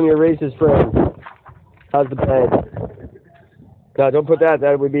 From your racist friend. How's the plan? No, don't put that.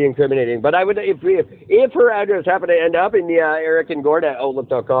 That would be incriminating. But I would, if her address happened to end up in the Eric and Gord at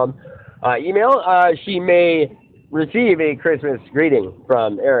outlook.com email, she may receive a Christmas greeting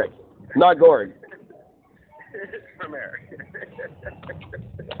from Eric, not Gord. From Eric.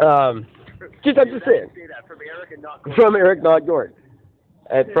 I'm just saying. Say that, from Eric and not Gord. From Eric, not Gord.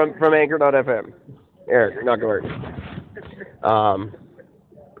 From Anchor.fm. Eric, not Gord.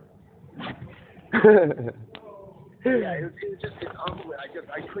 Yeah, it was just unbelievable.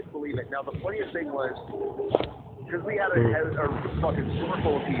 I couldn't believe it. Now the funniest thing was because we had a fucking store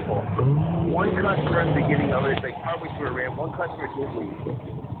full of people. One customer at the beginning of it, like partway through a ramp, one customer did leave.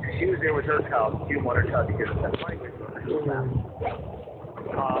 She was there with her child. She didn't want her child to hear the language.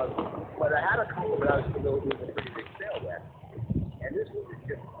 But I had a couple that I was familiar with a pretty big sale with. And this was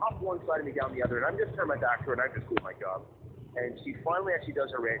just up one side of me, down the other. And I'm just turning my back to her and I'm just doing my job. And she finally actually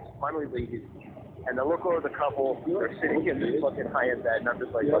does her rant. She finally leaves. And I look over the couple. They're sitting in this fucking high-end bed. And I'm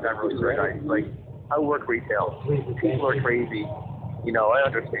just like, look, I'm really sorry. She's like, I work retail. People are crazy. You know, I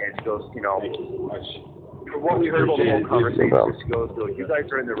understand. She goes, you know, from what we heard about the whole conversation, she goes, you guys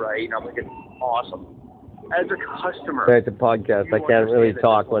are in the right. And I'm like, it's awesome. as a customer. Sorry, it's a podcast. I can't really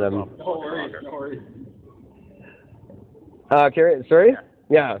talk when I'm. Sorry?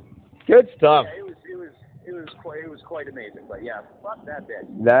 Yeah. Good stuff. Yeah, it was quite amazing. But yeah, fuck that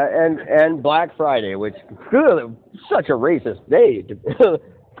bitch. That and Black Friday, which ugh, such a racist day.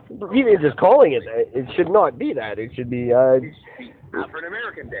 Even just calling it that, it should not be that. It should be African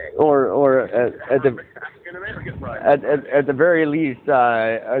American Day. or at the African American Friday. at the very least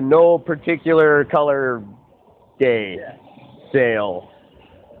no particular color day sale.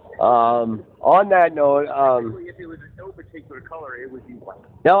 On that note, If it was no particular color, it would be white.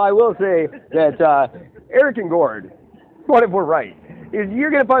 now I will say that Eric and Gord, what if we're right, is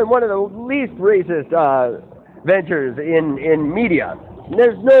you're going to find one of the least racist ventures in media.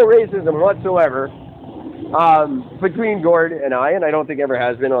 There's no racism whatsoever between Gord and I don't think ever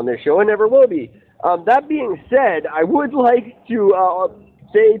has been on this show and never will be. That being said, I would like to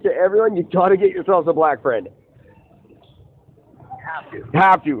say to everyone, you got to get yourselves a black friend.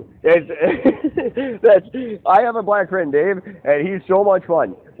 Have to. I have a black friend, Dave, and he's so much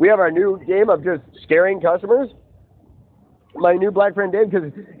fun. We have our new game of just scaring customers. My new black friend, Dave,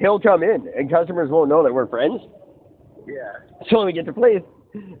 because he'll come in, and customers won't know that we're friends. Yeah. So we get to play,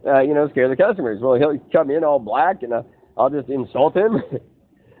 scare the customers. Well, he'll come in all black, and I'll just insult him.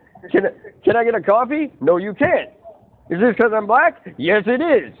 Can I get a coffee? No, you can't. Is this because I'm black? Yes, it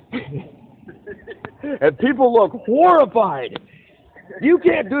is. And people look horrified. You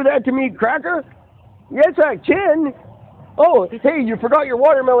can't do that to me, cracker. Yes, I can. Oh, hey, you forgot your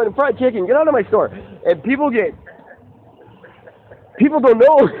watermelon and fried chicken. Get out of my store. And people don't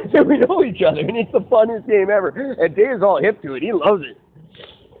know that we know each other, and it's the funnest game ever. And Dave's all hip to it. He loves it.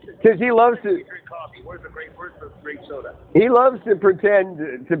 Because he loves to... Drink coffee. Where's the great soda? He loves to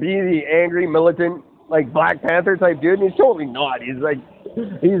pretend to be the angry, militant, like Black Panther type dude, and he's totally not. He's like...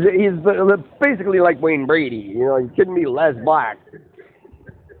 He's basically like Wayne Brady. You know, he couldn't be less black.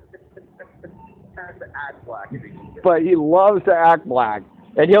 But he loves to act black.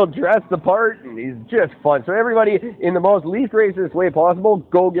 And he'll dress the part, and he's just fun. So everybody, in the most least racist way possible,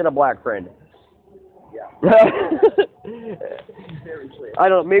 go get a black friend. Yeah. I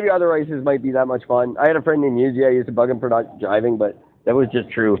don't know, maybe other races might be that much fun. I had a friend named Yuji. I used to bug him for not driving, but that was just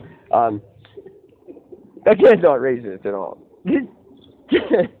true. That kid's not racist at all.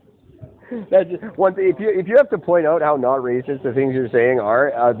 That's just one thing. If you have to point out how not racist the things you're saying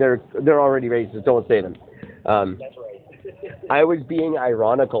are, they're already racist. Don't say them. That's right. I was being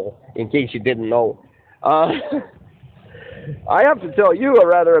ironical, in case you didn't know. I have to tell you a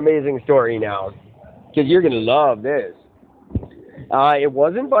rather amazing story now, because you're gonna love this. It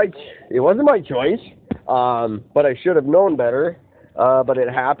wasn't my choice, but I should have known better. But it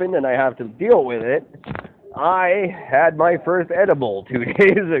happened, and I have to deal with it. I had my first edible 2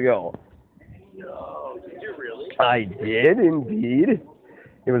 days ago. No, did you really? I did indeed.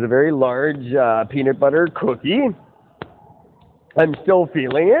 It was a very large peanut butter cookie. I'm still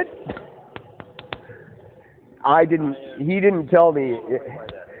feeling it. He didn't tell me.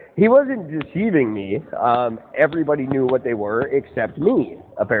 He wasn't deceiving me. Everybody knew what they were except me,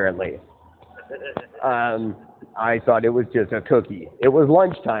 apparently. I thought it was just a cookie. It was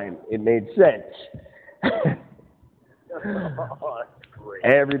lunchtime. It made sense.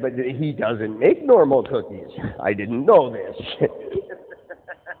 Everybody, he doesn't make normal cookies. I didn't know this.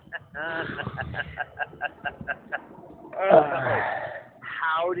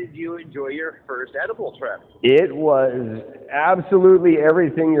 How did you enjoy your first edible trip? It was absolutely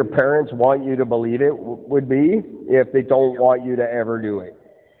everything your parents want you to believe it would be if they don't want you to ever do it.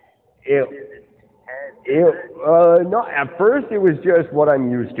 No, at first it was just what I'm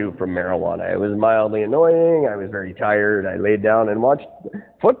used to from marijuana. It was mildly annoying. I was very tired. I laid down and watched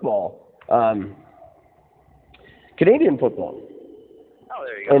football, Canadian football. Oh,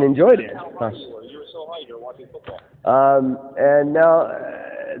 there you go. And enjoyed it. How high you were. You were so high you were watching football. And now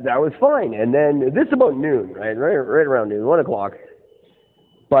that was fine. And then this is about noon, right around noon, 1 o'clock.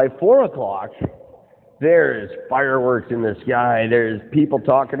 By 4 o'clock, there's fireworks in the sky. There's people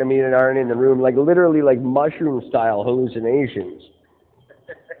talking to me that aren't in the room, like literally like mushroom-style hallucinations.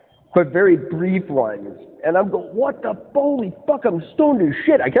 But very brief ones. And I'm going, what the holy fuck, I'm stoned as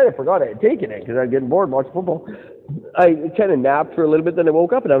shit. I kind of forgot I had taken it because I was getting bored watching football. I kind of napped for a little bit, then I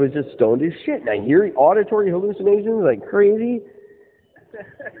woke up and I was just stoned as shit. And I hear auditory hallucinations like crazy.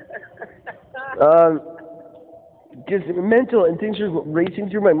 Just mental and things were racing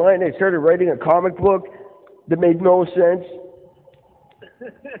through my mind. I started writing a comic book that made no sense.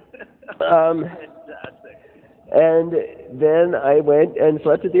 And then I went and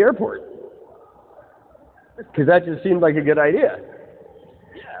slept at the airport. Because that just seemed like a good idea.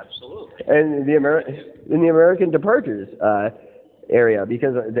 absolutely. And in the American departures area,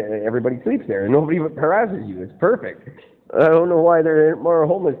 because everybody sleeps there and nobody harasses you. It's perfect. I don't know why there aren't more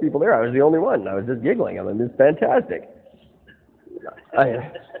homeless people there. I was the only one. I was just giggling. I mean, it's fantastic.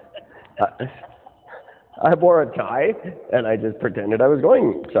 I wore a tie and I just pretended I was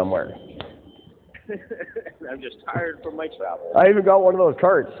going somewhere. I'm just tired from my travel. I even got one of those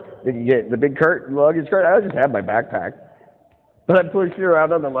carts that you get, the big cart, luggage cart. I just had my backpack. But I pushed it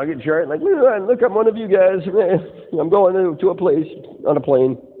around on the luggage chart, like, look, I'm one of you guys. I'm going to a place on a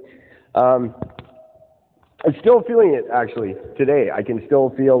plane. I'm still feeling it, actually, today. I can still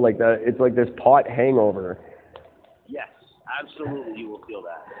feel like it's like this pot hangover. Yes, absolutely, you will feel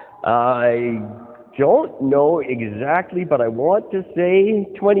that. I don't know exactly, but I want to say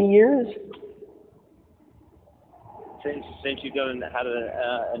 20 years. Since you've had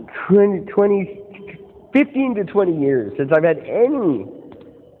a 15 to 20 years since I've had any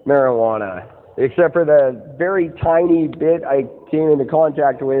marijuana, except for the very tiny bit I came into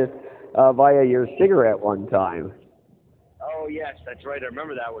contact with via your cigarette one time. Oh, yes, that's right. I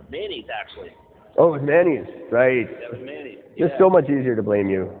remember that with Manny's, actually. Oh, it was Manny's, right. That was Manny's. It's so much easier to blame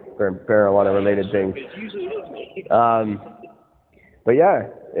you for marijuana-related things. It usually is me. But yeah,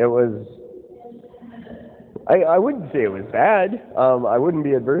 it was... I wouldn't say it was bad. I wouldn't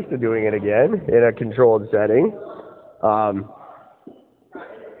be adverse to doing it again in a controlled setting.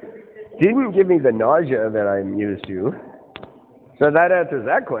 Didn't give me the nausea that I'm used to. So that answers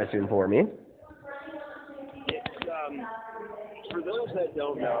that question for me. It's, for those that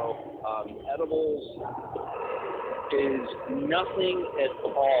don't know, edibles is nothing at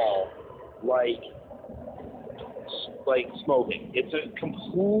all like smoking. It's a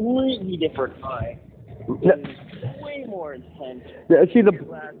completely different high. It's way more intense. Yeah, see, It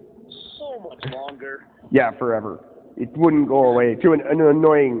lasts so much longer. Yeah, forever. It wouldn't go away to an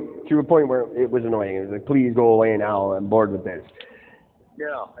annoying, to a point where it was annoying. It was like, please go away now. I'm bored with this.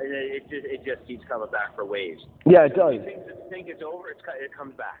 No, it just keeps coming back for waves. Yeah, it does. You think it's over, it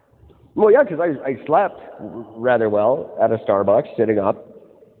comes back. Well, yeah, because I slept rather well at a Starbucks, sitting up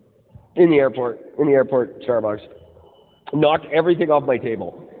in the airport Starbucks. Knocked everything off my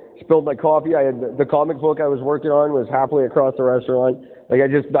table. Spilled my coffee. I had the comic book I was working on was halfway across the restaurant. Like I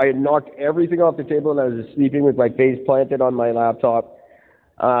had knocked everything off the table, and I was just sleeping with my face planted on my laptop.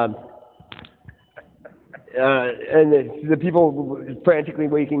 And the people frantically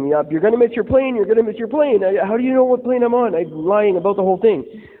waking me up. You're gonna miss your plane. You're gonna miss your plane. How do you know what plane I'm on? I'm lying about the whole thing.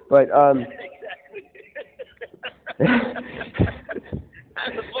 But Exactly. How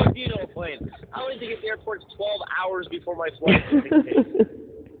the fuck do you know a plane? I only think at the airport's 12 hours before my flight.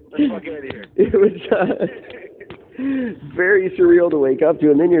 Let's fuck out of here. It was very surreal to wake up to,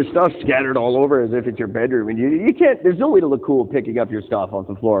 and then your stuff's scattered all over as if it's your bedroom, and you can't. There's no way to look cool picking up your stuff off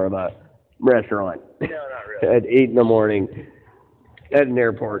the floor of a restaurant. No, not really. At 8 in the morning at an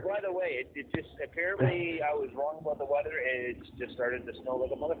airport. By the way, it just apparently I was wrong about the weather, and it just started to snow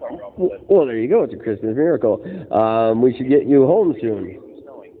like a motherfucker all of a sudden. Well, there you go. It's a Christmas miracle. We should get you home soon.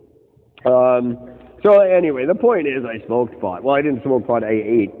 So anyway, the point is I smoked pot. Well, I didn't smoke pot. I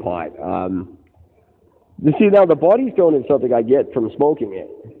ate pot. You see, now the body stone is something I get from smoking it.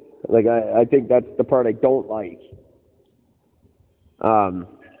 Like, I think that's the part I don't like. I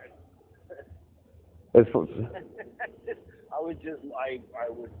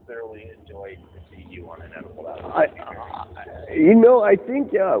would thoroughly enjoy to see you on an edible. I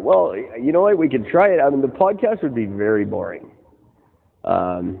think, well, you know what, we could try it. I mean, the podcast would be very boring.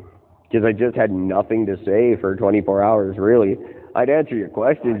 Because I just had nothing to say for 24 hours, really. I'd answer your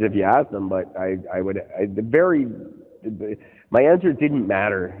questions if you asked them, but my answers didn't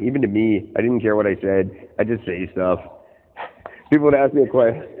matter, even to me. I didn't care what I said. I just say stuff. People would ask me a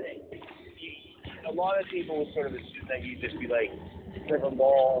question. A lot of people would sort of assume that you'd just be like flipping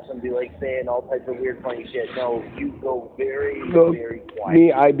balls and be like saying all types of weird, funny shit. No, you go very, very quiet.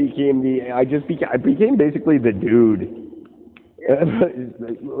 Me, I became basically the dude. It's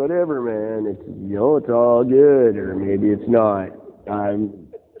like, whatever, man. It's it's all good, or maybe it's not.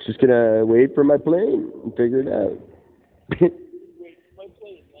 I'm just gonna wait for my plane and figure it out.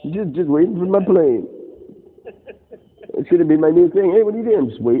 just waiting for my plane. It's gonna be my new thing. Hey, what are you doing? I'm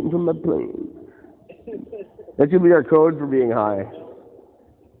just waiting for my plane. That should be our code for being high.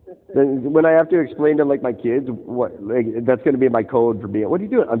 Then when I have to explain to my kids that's gonna be my code for being. What are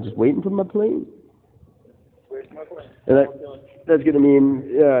you doing? I'm just waiting for my plane. Where's my plane? And that's going to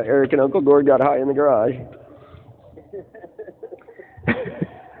mean Eric and Uncle Gord got high in the garage.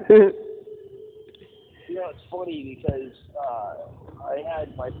 It's funny because I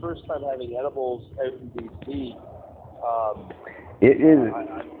had my first time having edibles out in D.C. It is.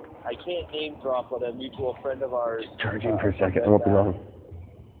 I can't name drop, but a mutual friend of ours. Charging for a second. I won't be long.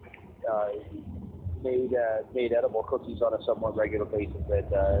 Made edible cookies on a somewhat regular basis, and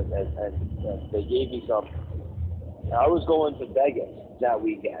they gave me some. I was going to Vegas that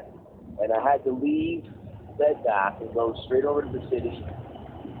weekend, and I had to leave Bed Bath and go straight over to the city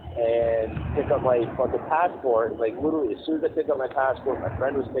and pick up my fucking passport. Like literally, as soon as I picked up my passport, my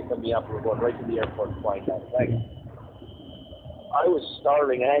friend was picking me up, and we're going right to the airport and flying down to Vegas. I was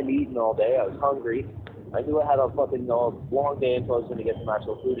starving. I hadn't eaten all day. I was hungry. I knew I had a fucking long day until I was going to get some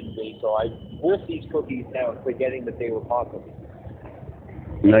actual food in me, so I wolfed these cookies down, forgetting that they were possible.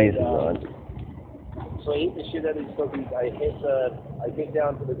 Nice. So I ate the shit out of these cookies. I get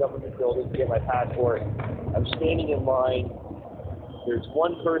down to the government building to get my passport. I'm standing in line. There's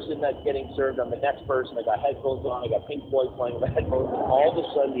one person that's getting served. I'm the next person. I got headphones on. I got Pink Floyd playing with my headphones. All of a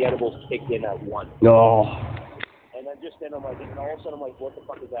sudden, the edibles kicked in at once. No. And I'm just standing, and all of a sudden I'm like, what the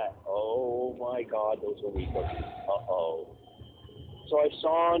fuck is that? Oh my God, those are weed cookies. Uh-oh. So I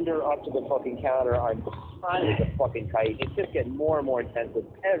saunter up to the fucking counter. I'm behind as a fucking kite. It's just getting more and more intense with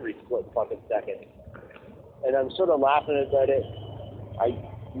every split fucking second. And I'm sort of laughing about it. I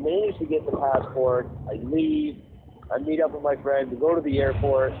manage to get the passport. I leave. I meet up with my friend. We go to the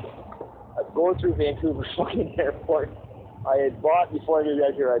airport. I'm going through Vancouver fucking airport. I had bought, before I moved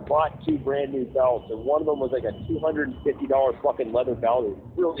out here, I bought 2 brand new belts, and one of them was like a $250 fucking leather belt. It was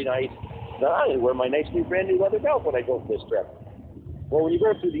really nice. Now I wear my nice new brand new leather belt when I go for this trip. Well, when you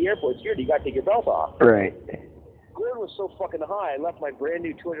go through the airport, it's weird. You got to take your belt off. Right. Grid was so fucking high, I left my brand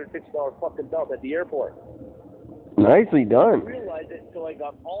new $250 fucking belt at the airport. Nicely done. I realized it until I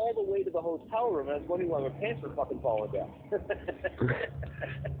got all the way to the hotel room, and I was wondering why my pants were fucking falling down.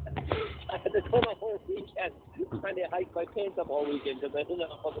 I had to go the whole weekend trying to hike my pants up all weekend because I didn't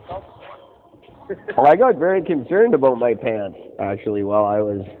have a fucking belt. Well, I got very concerned about my pants, actually, while I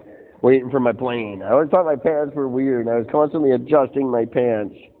was waiting for my plane. I always thought my pants were weird, and I was constantly adjusting my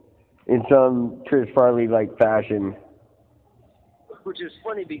pants in some Chris Farley-like fashion. Which is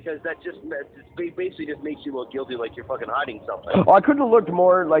funny because that basically just makes you look guilty, like you're fucking hiding something. Oh, I couldn't have looked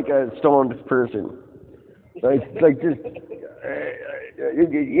more like a stoned person. Like just,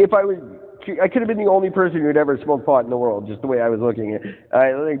 if I was, I could have been the only person who'd ever smoked pot in the world, just the way I was looking at it.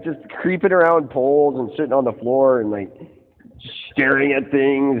 Like just creeping around poles and sitting on the floor and like staring at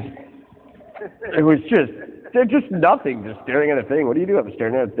things. It was just nothing, just staring at a thing. What do you do? I'm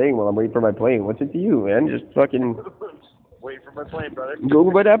staring at a thing while I'm waiting for my plane. What's it to you, man? Just fucking... Wait for my plane, brother. Go,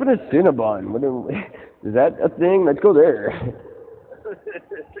 what happened to Cinnabon? Is that a thing? Let's go there.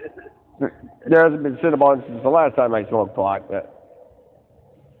 There hasn't been Cinnabon since the last time I smoked pot.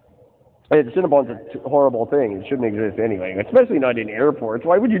 Cinnabon's a horrible thing. It shouldn't exist anyway, especially not in airports.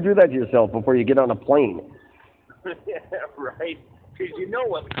 Why would you do that to yourself before you get on a plane? Yeah, right. Because you know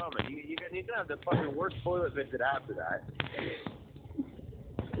what's coming. You're going to have the fucking worst toilet visit after that.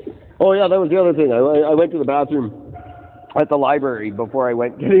 Oh, yeah, that was the other thing. I went to the bathroom at the library before I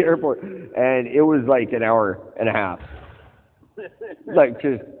went to the airport, and it was like an hour and a half. Like,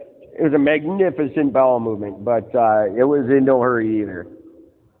 just, it was a magnificent bowel movement, but it was in no hurry either.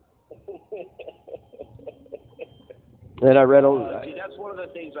 And I read see, that's one of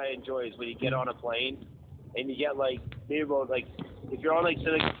the things I enjoy is when you get on a plane and you get like, maybe about like, if you're on like,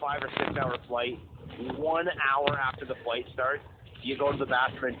 say like a 5 or 6 hour flight, 1 hour after the flight starts, you go to the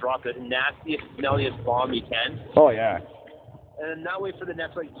bathroom and drop the nastiest, smelliest bomb you can. Oh, yeah. And that way for the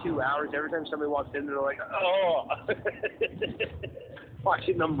next, like, 2 hours, every time somebody walks in, they're like, oh.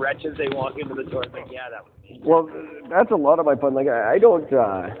 Watching them retch as they walk into the door. Like, yeah, that was... Well, that's a lot of my fun. Like, I don't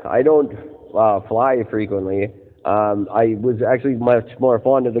fly frequently. I was actually much more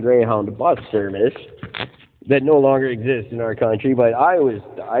fond of the Greyhound bus service that no longer exists in our country. But I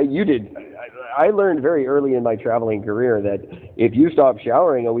learned very early in my traveling career that if you stop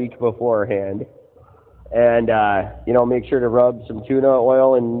showering a week beforehand and, make sure to rub some tuna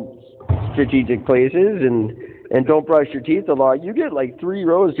oil in strategic places and don't brush your teeth a lot, you get like 3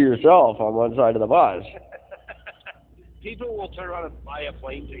 rows to yourself on one side of the bus. People will turn around and buy a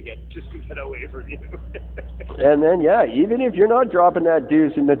plane ticket just to get away from you. And then, yeah, even if you're not dropping that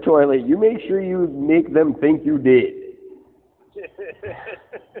deuce in the toilet, you make sure you make them think you did.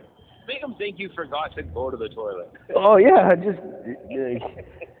 Make them think you forgot to go to the toilet. Oh, yeah, just...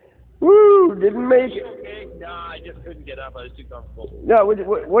 Woo, didn't make it. Okay? Nah, I just couldn't get up. I was too comfortable. No,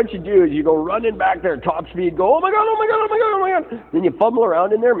 what you do is you go running back there, top speed, go, oh my God, oh my God, oh my God, oh my God. Then you fumble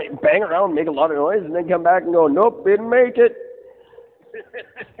around in there, bang around, make a lot of noise, and then come back and go, nope, didn't make it.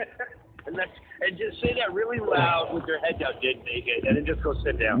 and just say that really loud with your head down, didn't make it, and then just go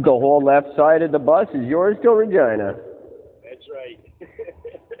sit down. The whole left side of the bus is yours till Regina. That's right.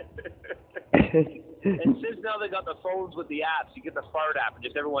 And since now they got the phones with the apps, you get the fart app, and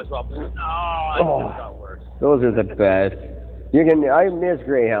just every once in a while, it just got worse. Those are the best. I miss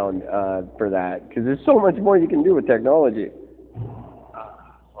Greyhound for that, because there's so much more you can do with technology.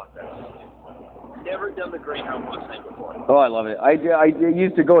 Fuck that. Never done the Greyhound bus thing before. Oh, I love it. I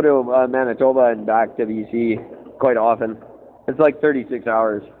used to go to Manitoba and back to BC quite often. It's like 36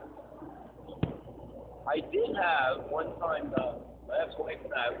 hours. I did have one time, my ex-wife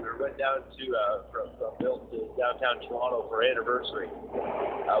and I, we went down to, from Bill to downtown Toronto for our anniversary.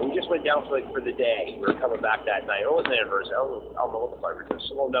 We just went down for the day. We were coming back that night. It wasn't an anniversary. I don't know what the fuck. We were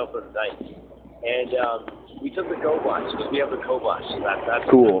just slowing down for the night. And we took the GO bus, because we have the GO bus. That's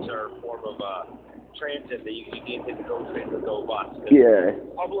cool. That's our form of transit that you can take the GO train, the GO bus. Yeah.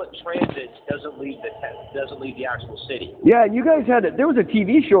 Public transit doesn't leave the actual city. Yeah, you guys there was a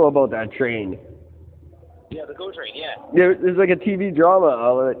TV show about that train. Yeah, the GO train, yeah. There's like a TV drama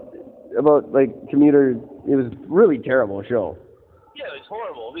about like commuter. It was a really terrible show. Yeah, it was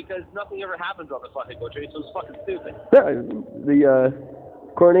horrible because nothing ever happens on the fucking GO train, so it's fucking stupid. Yeah, the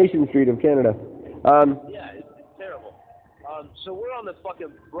Coronation Street of Canada. Yeah, it's terrible. So we're on this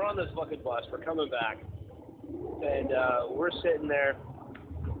fucking bus. We're coming back, and we're sitting there,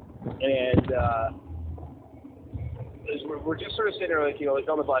 and we're just sort of sitting there, like, you know, like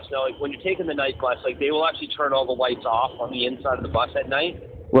on the bus now. Like when you're taking the night bus, like they will actually turn all the lights off on the inside of the bus at night.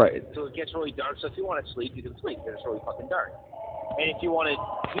 Right. So it gets really dark. So if you want to sleep, you can sleep. It's really fucking dark. And if you want to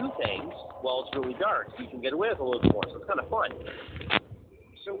do things, well, it's really dark. You can get away with a little bit more. So it's kind of fun.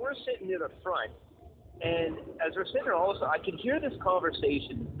 So we're sitting near the front, and as we're sitting there, all of a sudden, I can hear this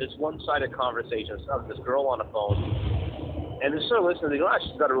conversation, this one-sided conversation of this girl on a phone. And I started listening. They go,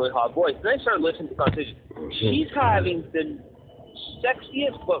 she's got a really hot voice. And then I started listening to the conversation. She's having the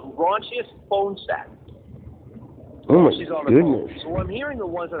sexiest but raunchiest phone sex. Oh my She's on the goodness. phone. So I'm hearing the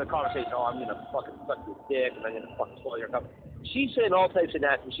ones in the conversation. I'm gonna fucking suck your dick, and I'm gonna fucking swallow your cup. She's saying all types of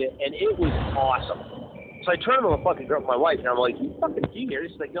nasty shit, and it was awesome. So I turned to the fucking girl, my wife, and I'm like, "You fucking do you hear?"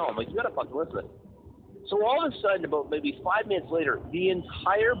 She's like, "No." I'm like, "You gotta fucking listen to it." So all of a sudden, about maybe 5 minutes later, the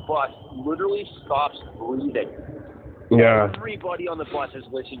entire bus literally stops breathing. Yeah. Everybody on the bus is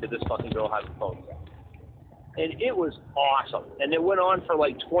listening to this fucking girl having phone sex. And it was awesome. And it went on for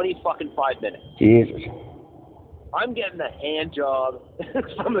like 25 minutes. Jesus. I'm getting a hand job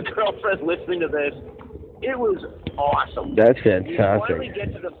from the girlfriend listening to this. It was awesome. That's We fantastic. finally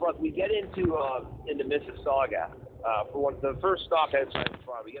get to we get into Mississauga for the first stop outside the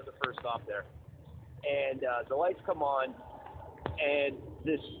farm. We get the first stop there. And the lights come on, and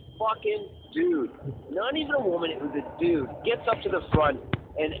this fucking dude, not even a woman, it was a dude, gets up to the front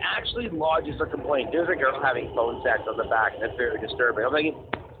and actually lodges a complaint. There's a girl having phone sex on the back, and that's very disturbing. I'm thinking,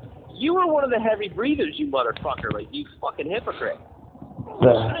 you were one of the heavy breathers, you motherfucker, like, you fucking hypocrite. So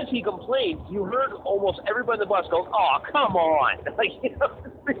as soon as he complained, you heard almost everybody in the bus go, "Oh, come on." Like, you know,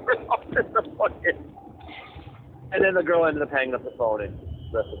 and then the girl ended up hanging up the phone and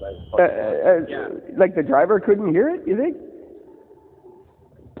rest of the night. Like the driver couldn't hear it, you think?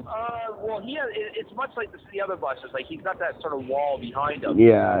 Well, it's much like the other buses. Like, he's got that sort of wall behind him.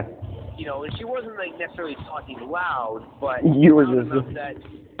 Yeah. You know, and she wasn't like necessarily talking loud, but You were loud just enough that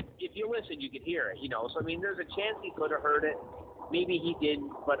if you listen, you could hear it. You know, so I mean, there's a chance he could have heard it. Maybe he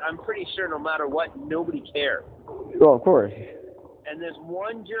didn't, but I'm pretty sure no matter what, nobody cared. Well, of course. And this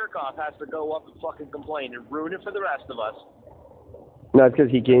one jerk off has to go up and fucking complain and ruin it for the rest of us. No, it's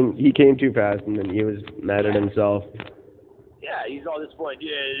because he came too fast, and then he was mad at himself. Yeah, he's all this point.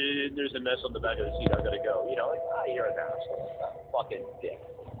 Yeah, there's a mess on the back of the seat. I gotta go. You know, like, you're an asshole. Fucking dick.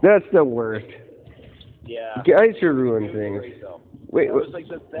 That's the worst. Yeah. Guys should ruin things. Wait, it was like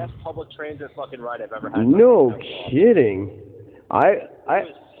the best public transit fucking ride I've ever had. No kidding. It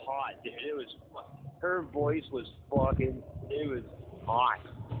was hot, dude. It was. Her voice was fucking. It was hot.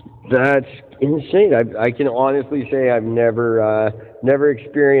 That's insane. I can honestly say I've never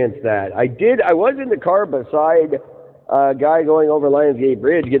experienced that. I was in the car beside a guy going over Lionsgate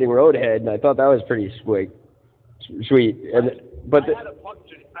Bridge getting roadhead, and I thought that was pretty sweet. And I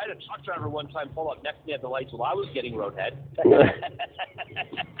had a truck driver one time pull up next to me at the lights while I was getting roadhead.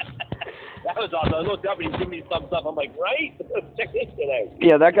 That was awesome. I looked up and he gave me a thumbs up. I'm like, right? Check this shit out.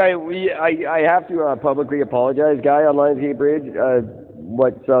 Yeah, that guy. I have to publicly apologize, guy on Lionsgate Bridge.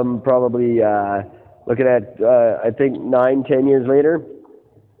 What some probably looking at, I think 9-10 years later.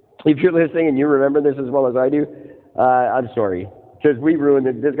 If you're listening and you remember this as well as I do, I'm sorry, because we ruined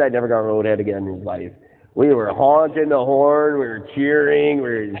it. This guy never got roadhead again in his life. We were honking the horn, we were cheering,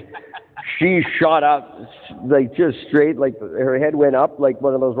 She shot up, like, just straight, like, her head went up like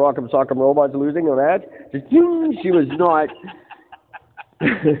one of those Rock'em Sock'em robots losing a match. Just, ding, she was not.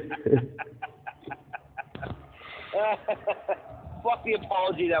 Fuck the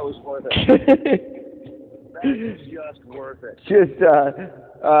apology, that was worth it. That was just worth it. Just,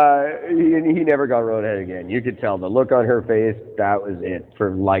 he never got Roadhead again. You could tell the look on her face, that was it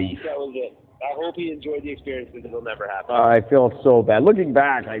for life. That was it. I hope he enjoyed the experience because it'll never happen. I feel so bad. Looking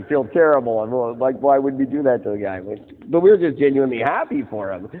back, I feel terrible. I'm like, why would we do that to the guy? But we were just genuinely happy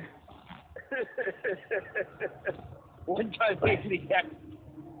for him. One time,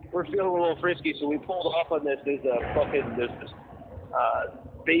 we're feeling a little frisky, so we pulled off on this. There's a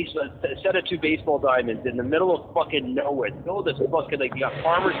set of 2 baseball diamonds in the middle of fucking nowhere. This fucking, like, you got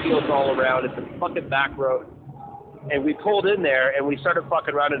farmers fields all around. It's a fucking back road. And we pulled in there, and we started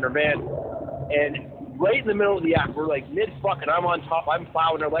fucking around in our van. And right in the middle of the act, we're like mid-fucking, I'm on top, I'm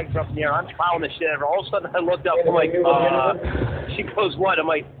plowing, her legs are up in the air, I'm plowing the shit out of her. All of a sudden, I looked up, I'm like, she goes, what? I'm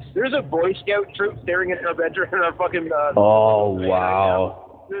like, there's a Boy Scout troop staring at our bedroom in our fucking... oh,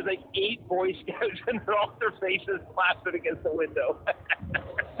 wow. There's like 8 Boy Scouts, and they're all their faces plastered against the window.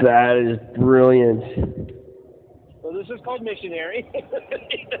 That is brilliant. So this is called missionary.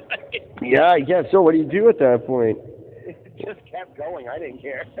 Yeah, I guess so. What do you do at that point? It just kept going. I didn't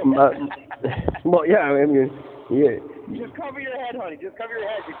care. Well, yeah, I mean, yeah. Just cover your head, honey. Just cover your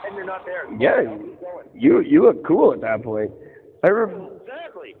head. Pretend you're not there. Yeah, you look cool at that point. I remember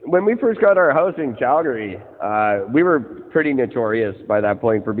exactly. When we first got our house in Calgary, we were pretty notorious by that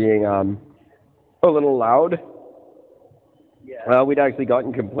point for being a little loud. Yeah. Well, we'd actually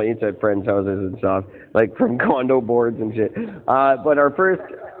gotten complaints at friends' houses and stuff, like from condo boards and shit. But our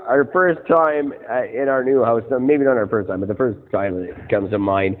first time in our new house, maybe not our first time, but the first time that comes to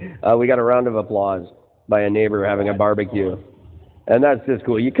mind, we got a round of applause by a neighbor having a barbecue. And that's just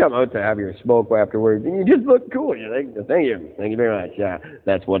cool. You come out to have your smoke afterwards, and you just look cool. You're like, thank you very much. Yeah,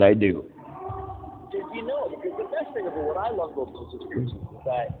 that's what I do. Did you know? Because the best thing about what I love about those experiences is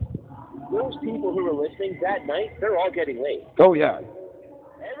that those people who are listening that night, they're all getting laid. Oh, yeah.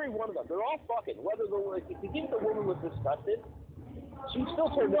 Every one of them. They're all fucking. Whether if you think the woman was disgusted, she's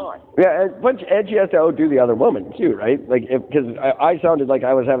still turned on. Yeah, and she has to outdo the other woman, too, right? Like, because I sounded like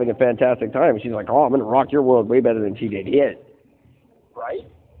I was having a fantastic time. She's like, oh, I'm going to rock your world way better than she did his. Right?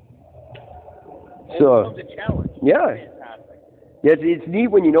 So, it becomes a challenge. Yeah. Fantastic. Yeah, it's neat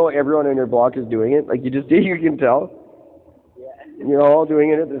when you know everyone in your block is doing it. Like, you can tell. Yeah. You're all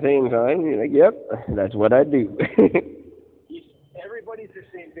doing it at the same time. You're like, yep, that's what I do. Everybody's the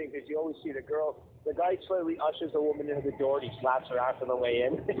same thing, because you always see the guy slowly ushers a woman into the door, and he slaps her ass on the way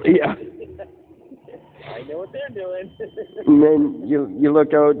in. Yeah. I know what they're doing. And then you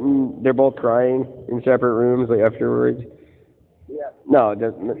look out, and they're both crying in separate rooms, like, afterwards. Yeah. No, it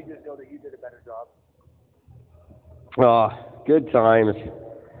doesn't. We just know that you did a better job. Oh, good times.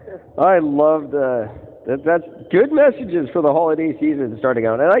 I love that's good messages for the holiday season starting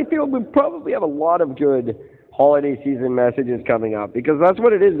out. And I feel we probably have a lot of good holiday season messages coming up, because that's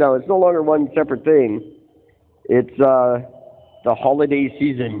what it is now. It's no longer one separate thing. It's the holiday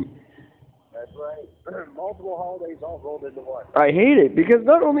season. That's right. Multiple holidays all rolled into one. I hate it, because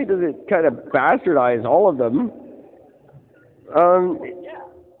not only does it kind of bastardize all of them,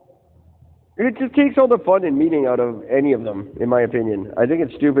 it just takes all the fun and meaning out of any of them, in my opinion. I think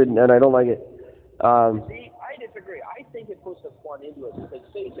it's stupid, and I don't like it. See, I disagree. I think it puts the fun into it, because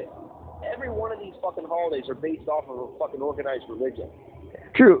face it, every one of these fucking holidays are based off of a fucking organized religion.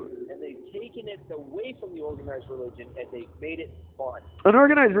 True. And they've taken it away from the organized religion, and they've made it fun. An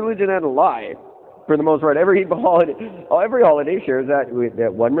organized religion and a lie, for the most part. Every holiday shares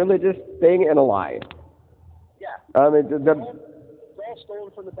that one religious thing and a lie. Yeah. It's all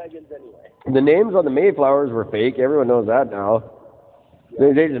stolen from the pagans anyway. The names on the Mayflowers were fake. Everyone knows that now.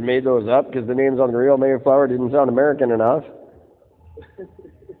 Yeah. They just made those up because the names on the real Mayflower didn't sound American enough.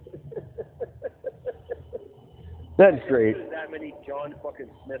 That's great. There's that many John fucking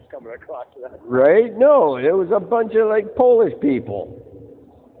Smiths coming across that. Right? No, it was a bunch of, like, Polish people.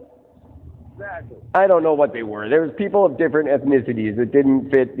 Exactly. I don't know what they were. There was people of different ethnicities that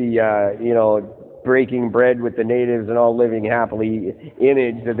didn't fit the, breaking bread with the natives and all living happily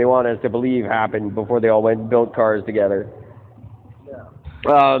image that they want us to believe happened before they all went and built cars together. Yeah.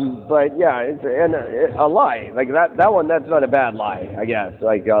 But yeah, it's a lie. Like that one, that's not a bad lie, I guess.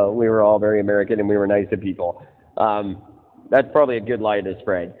 Like we were all very American and we were nice to people. That's probably a good lie to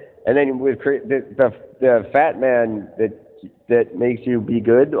spread. And then with the fat man that makes you be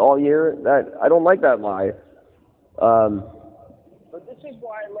good all year, that I don't like that lie. But this is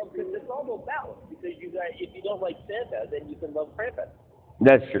why I love, because it's all about balance. Because if you don't like Santa, then you can love Krampus.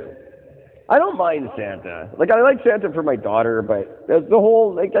 That's true. I don't mind Santa. Like, I like Santa for my daughter, but the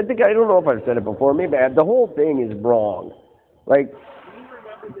whole, like, I don't know if I've said it before. Maybe the whole thing is wrong. Like, Do you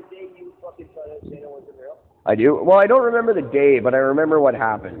remember the day you fucking found out Santa wasn't real? I do. Well, I don't remember the day, but I remember what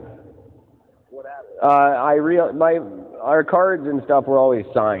happened. What happened? Our cards and stuff were always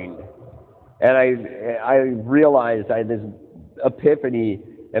signed, and I realized I had this epiphany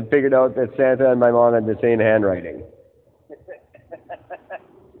and figured out that Santa and my mom had the same handwriting.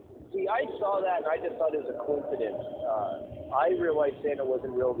 See, I saw that and I just thought it was a coincidence. I realized Santa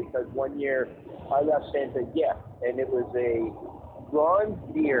wasn't real because one year I left Santa a gift, and it was a bronze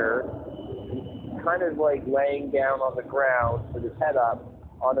deer, kind of like laying down on the ground with his head up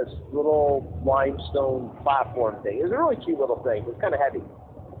on this little limestone platform thing. It was a really cute little thing. It was kind of heavy.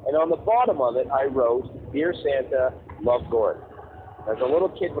 And on the bottom of it, I wrote, "Dear Santa, love Gord." I was a little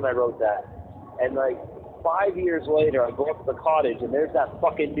kid when I wrote that. And like 5 years later, I go up to the cottage, and there's that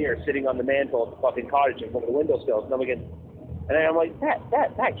fucking deer sitting on the mantle of the fucking cottage in front of the windowsills. And I'm like,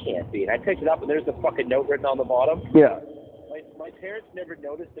 that can't be. And I picked it up, and there's the fucking note written on the bottom. Yeah. My parents never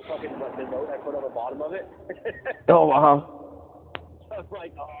noticed the note I put on the bottom of it. Oh, wow. I'm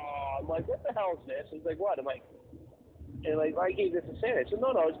like, what the hell is this? He's like, what? I'm like, and like, I gave this to Santa. I said,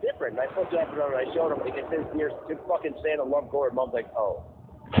 no, it's different. And I flipped it up and I showed him, like, it says, "Dear fucking Santa, love Gord." Mom's like, oh.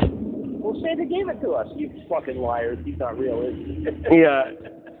 Well, Santa gave it to us, you fucking liars. He's not real, is he? Yeah.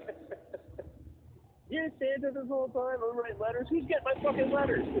 You're Santa this whole time. I'm writing letters. Who's getting my fucking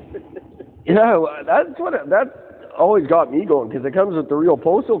letters? Yeah, that's always got me going, because it comes with the real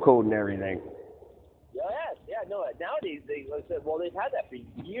postal code and everything. No. Nowadays, they've had that for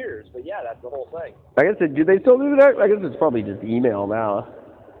years, but yeah, that's the whole thing. I guess, do they still do that? I guess it's probably just email now.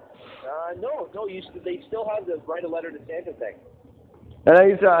 No, they still have the write a letter to Santa thing. And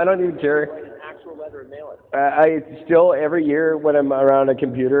I don't even care. Write an actual letter and mail it. I still, every year when I'm around a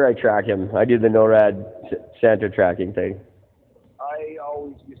computer, I track him. I do the NORAD Santa tracking thing. I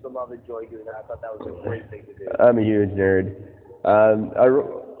always used to love and enjoy doing that. I thought that was a great thing to do. I'm a huge nerd.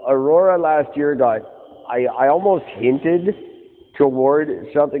 Aurora last year I almost hinted toward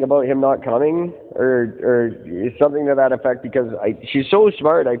something about him not coming, or something to that effect, because she's so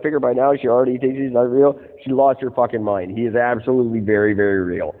smart. I figure by now she already thinks he's not real. She lost her fucking mind. He is absolutely very, very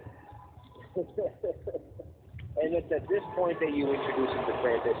real. And it's at this point that you introduce him to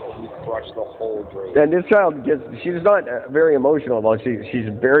Krampus and you crush the whole dream. And this child she's not very emotional about it. She's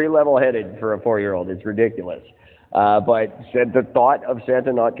very level-headed for a 4-year-old. It's ridiculous. But the thought of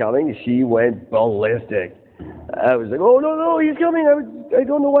Santa not coming, she went ballistic. I was like, oh, no, he's coming. I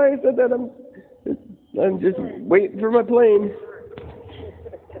don't know why I said that. I'm just waiting for my plane.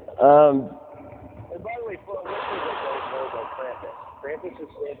 And by the way, for listeners that don't know about Krampus is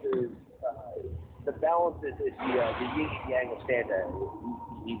Santa's, the balance is the yin and yang of Santa.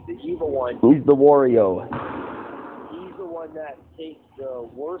 He's the evil one. He's the Wario. He's the one that takes the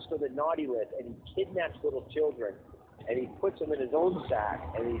worst of the naughty list, and he kidnaps little children, and he puts them in his own sack,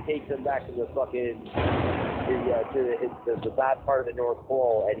 and he takes them back to the fucking the bad part of the North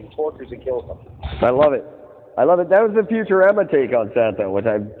Pole, and he tortures and kills them. I love it. That was the Futurama take on Santa, which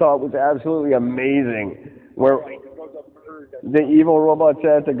I thought was absolutely amazing. Where the evil robot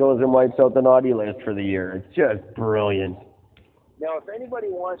Santa goes and wipes out the naughty list for the year. It's just brilliant. Now, if anybody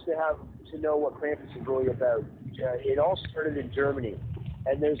wants to know what Krampus is really about, it all started in Germany,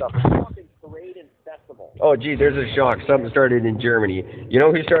 and there's a fucking parade and festival. Oh, gee, there's a shock. Something started in Germany. You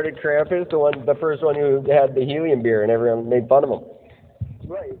know who started Krampus? The first one who had the helium beer, and everyone made fun of him.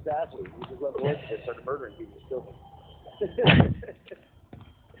 Right, exactly. He just let the list and started murdering people. Still.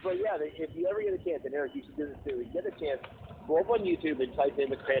 But yeah, if you ever get a chance, and Eric, you should do this too. If you get a chance, go up on YouTube and type in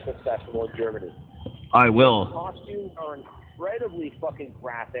the Krampus Festival in Germany. I will. The costumes are incredibly fucking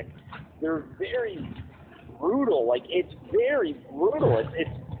graphic. They're very brutal. Like, it's very brutal.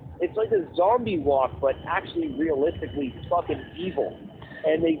 It's like a zombie walk, but actually realistically fucking evil.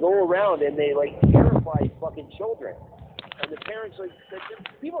 And they go around and they like terrify fucking children. And the parents,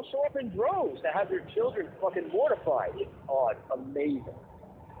 people show up in droves to have their children fucking mortified. It's amazing.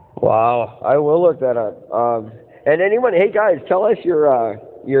 Wow, I will look that up. And anyone, hey guys, tell us your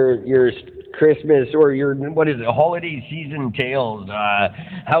Christmas or your holiday season tales.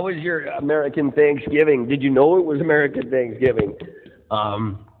 How was your American Thanksgiving? Did you know it was American Thanksgiving?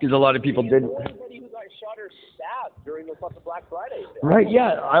 Because a lot of people didn't. Anybody who got shot or stabbed during the fucking Black Friday sale. Right?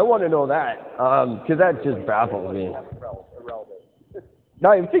 Yeah, I want to know that because that just baffles me. Irrelevant. No,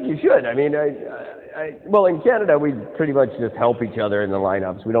 I think you should. I mean, well, in Canada, we pretty much just help each other in the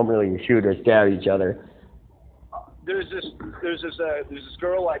lineups. We don't really shoot or stab each other. There's this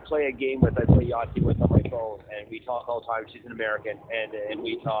girl I play a game with. I play Yahtzee with on my phone, and we talk all the time. She's an American, and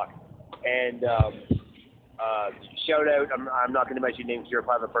we talk. And shout out, I'm not going to mention names, you're a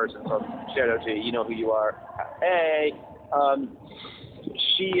private person, so shout out to you, you know who you are. Hey,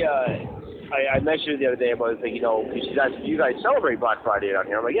 I mentioned the other day about, like, you know, she's asked, do you guys celebrate Black Friday down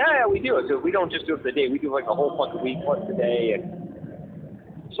here? I'm like, yeah, we do. So we don't just do it for the day, we do like a whole fucking week, once a day, and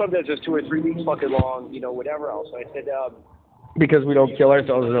sometimes it's 2 or 3 weeks fucking long, you know, whatever else. So I said, Because we don't kill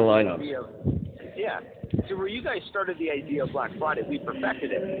ourselves in the lineups. Yeah. So where you guys started the idea of Black Friday, we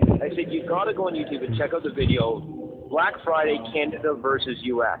perfected it. I said, you got to go on YouTube and check out the video, Black Friday, Canada versus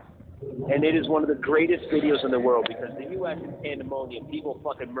U.S. And it is one of the greatest videos in the world because the U.S. is pandemonium, people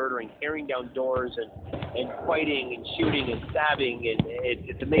fucking murdering, tearing down doors and fighting and shooting and stabbing, and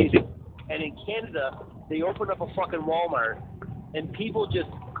it's amazing. And in Canada, they opened up a fucking Walmart, and people just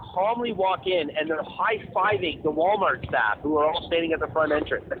calmly walk in, and they're high-fiving the Walmart staff who are all standing at the front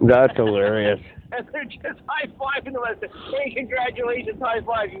entrance. That's hilarious. And they're just high-fiving them and saying, hey, congratulations, high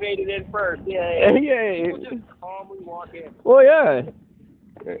five, you made it in first. Yeah. Yeah. People just calmly walk in. Well, yeah.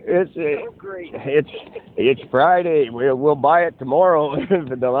 It's So great. it's Friday. We'll buy it tomorrow if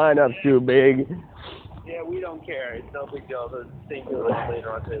the lineup's too big. Yeah, we don't care. It's no big deal. The same deal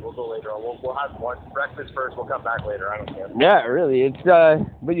later on today. We'll go later on. We'll have one breakfast first. We'll come back later. I don't care. Yeah, really. It's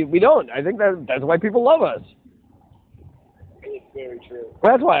but we don't. I think that's why people love us. It's very true.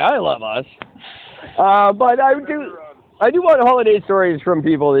 That's why I love us. But I do want holiday stories from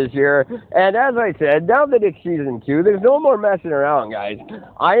people this year. And as I said, now that it's season 2, there's no more messing around, guys.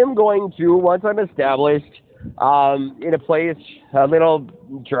 I am going to, once I'm established in a place a little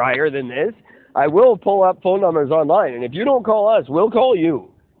drier than this, I will pull up phone numbers online. And if you don't call us, we'll call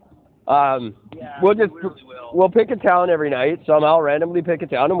you. We'll pick a town every night, somehow randomly pick a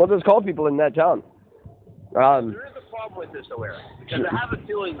town, and we'll just call people in that town. There is a problem with this, though, Eric, because I have a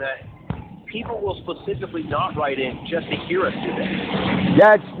feeling that people will specifically not write in just to hear us do this.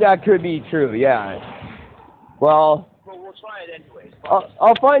 That could be true, yeah. Well, But we'll try it anyways.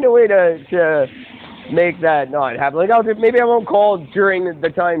 I'll find a way to make that not happen. Like, maybe I won't call during the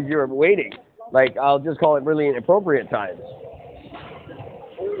times you're waiting. Like, I'll just call it really inappropriate times.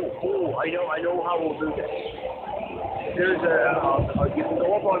 Oh, I know how we'll do this. There's you can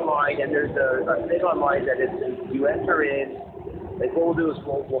go up online, and there's a thing online that is, you enter in, like what we'll do is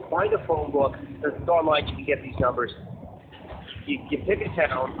we'll find a phone book, it's online, you can get these numbers. You pick a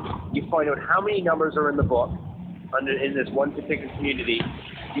town, you find out how many numbers are in the book, in this one particular community.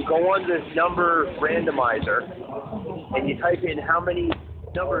 You go on this number randomizer, and you type in how many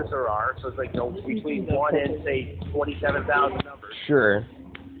numbers there are, so it's like, you know, between 1 and, say, 27,000 numbers. Sure.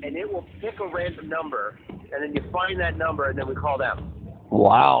 And it will pick a random number, and then you find that number, and then we call them.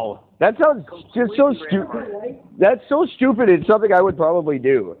 Wow. That sounds just so stupid. That's so stupid. It's something I would probably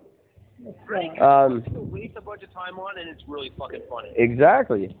do. People waste a bunch of time on, and it's really fucking funny.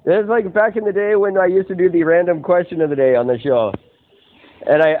 Exactly. It's like back in the day when I used to do the random question of the day on the show.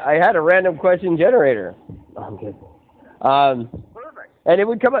 And I had a random question generator. Oh, I'm kidding. Perfect. And it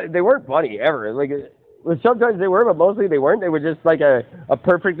would come up. They weren't funny ever. Like, sometimes they were, but mostly they weren't. They were just like a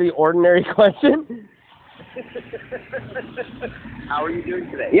perfectly ordinary question. How are you doing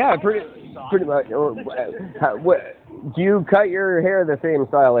today? Yeah, pretty much. Do you cut your hair the same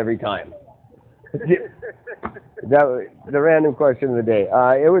style every time? That was the random question of the day.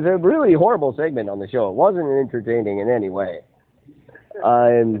 It was a really horrible segment on the show. It wasn't entertaining in any way.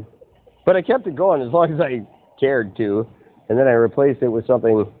 But I kept it going as long as I cared to, and then I replaced it with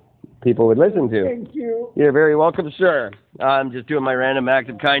something people would listen to. Thank you. You're very welcome, sir. I'm just doing my random act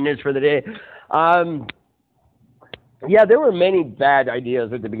of kindness for the day. Yeah, there were many bad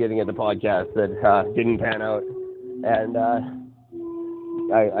ideas at the beginning of the podcast that didn't pan out, and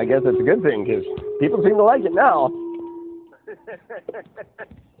I guess that's a good thing because people seem to like it now.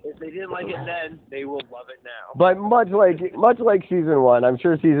 If they didn't like it then, they will love it now. But much like season 1, I'm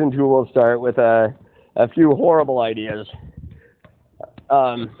sure season 2 will start with a few horrible ideas.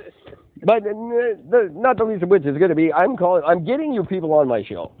 But not the least of which is going to be I'm getting you people on my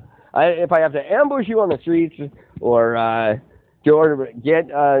show. If I have to ambush you on the streets or get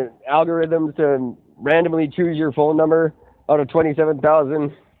algorithms to randomly choose your phone number out of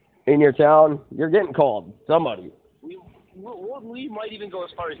 27,000 in your town, you're getting called. Somebody. We might even go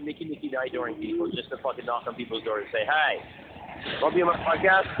as far as Nicky during people just to fucking knock on people's doors and say, hey, want to be on my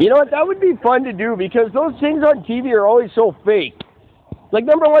podcast? You know what? That would be fun to do because those things on TV are always so fake. Like,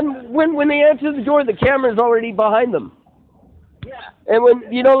 number one, when they answer the door, the camera's already behind them. Yeah. And when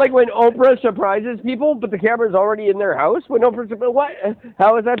Oprah surprises people, but the camera's already in their house, what?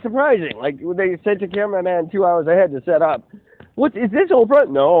 How is that surprising? Like, they sent a cameraman 2 hours ahead to set up. What, is this Oprah?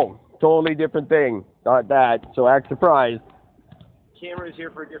 No, totally different thing. Not that, so act surprised. camera's here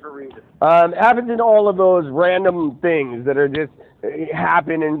for a different reason. Happens in all of those random things that are just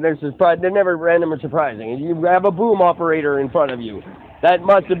happen and they're never random or surprising. You have a boom operator in front of you. That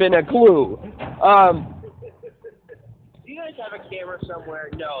must have been a clue. Do you guys have a camera somewhere?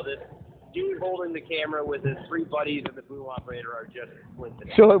 No, this dude holding the camera with his 3 buddies and the boom operator are just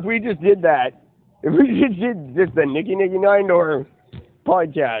coincidence. So if we just did that, if we just did just the Nicky 9 Door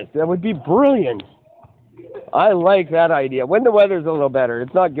podcast, that would be brilliant. I like that idea. When the weather's a little better.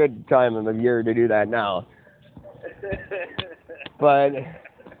 It's not good time of the year to do that now. But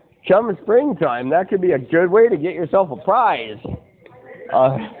come springtime, that could be a good way to get yourself a prize.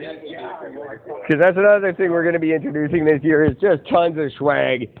 Because that's another thing we're going to be introducing this year is just tons of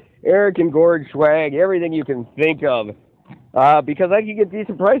swag. Eric and Gord swag, everything you can think of. Because I can get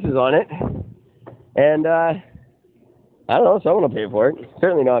decent prices on it. And, I don't know, someone will pay for it.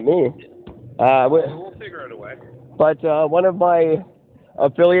 Certainly not me. We'll figure it away. But one of my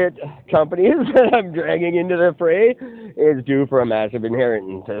affiliate companies that I'm dragging into the fray is due for a massive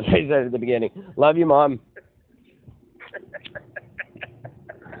inheritance, as I said at the beginning. Love you, Mom.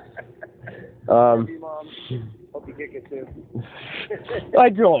 Love you, Mom. Hope you kick it too. I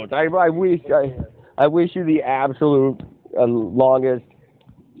don't. I wish you the absolute longest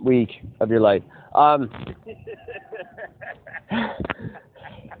week of your life.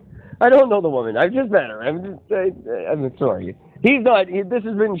 I don't know the woman. I've just met her. I'm sorry. She's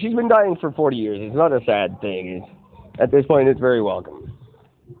been dying for 40 years. It's not a sad thing. At this point, it's very welcome.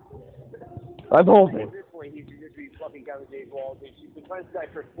 I'm hoping. At this point, he's just be fucking down the Dave Walls. She's been trying to die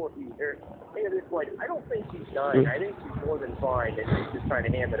for 40 years. And at this point, I don't think she's dying. I think she's more than fine, and she's just trying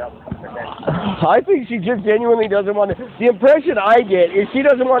to ham it up. I think she just genuinely doesn't want to. The impression I get is she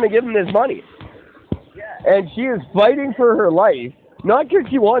doesn't want to give him this money. Yeah. And she is fighting for her life. Not because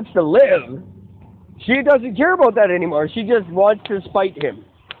she wants to live. She doesn't care about that anymore. She just wants to spite him.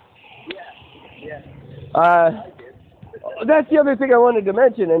 Yeah. That's the other thing I wanted to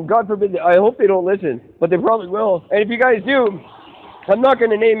mention, and God forbid, I hope they don't listen, but they probably will. And if you guys do, I'm not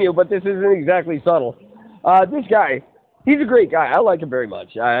going to name you, but this isn't exactly subtle. This guy, he's a great guy. I like him very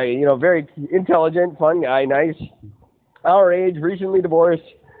much. Very intelligent, fun guy, nice. Our age, recently divorced,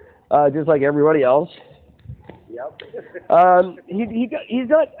 just like everybody else. Yep. He's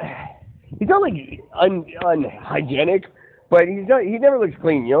not like unhygienic, but he never looks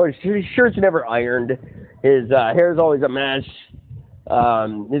clean. His shirt's never ironed. His hair's always a mess.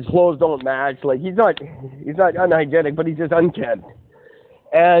 His clothes don't match. Like he's not unhygienic, but he's just unkempt.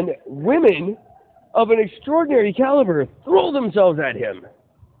 And women of an extraordinary caliber throw themselves at him.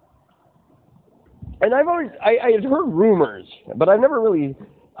 And I had heard rumors, but I've never really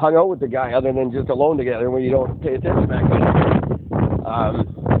hung out with the guy other than just alone together when you don't pay attention back then.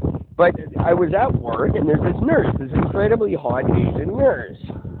 But I was at work and there's this nurse, this incredibly hot Asian nurse.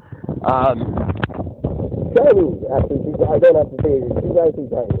 Chinese, actually, I don't have to say it. She's actually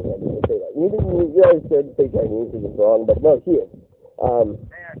Chinese, I didn't say that. You always said say Chinese because it's wrong, but no, she is.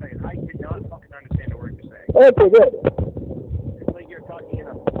 I did not fucking understand a word you're saying. Okay, good. It's like you're talking in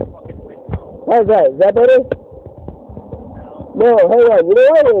a fucking window. How's that? Is that better? No, hang on. You know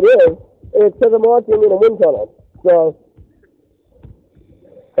what it is? It's because I'm walking in a wind tunnel. So,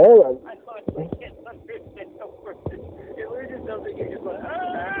 hang on. I thought I can't understand a word. It was just something you just like,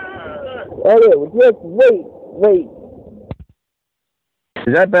 ah! Okay, just wait.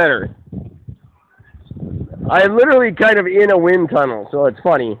 Is that better? I'm literally kind of in a wind tunnel, so it's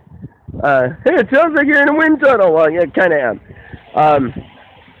funny. Hey, it sounds like you're in a wind tunnel. Well, yeah, kind of am.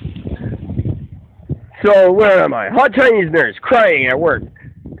 So, where am I? Hot Chinese nurse, crying at work.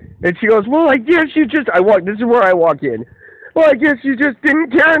 And she goes, well, I guess you just, this is where I walk in. Well, I guess you just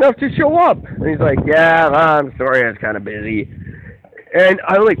didn't care enough to show up. And he's like, yeah, I'm sorry, I was kind of busy. And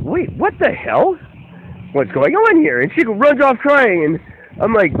I'm like, wait, what the hell? What's going on here? And she runs off crying, and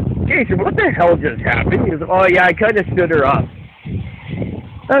I'm like, Jason, what the hell just happened? He goes, oh, yeah, I kind of stood her up.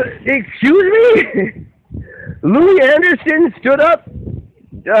 Excuse me? Louis Anderson stood up?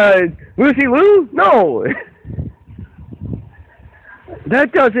 Lucy Liu? No.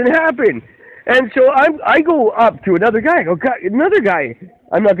 That doesn't happen. And so I go up to another guy. Another guy.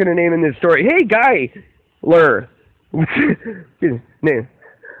 I'm not going to name in this story. Hey, guy. Lur. Name.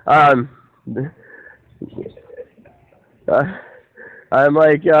 I'm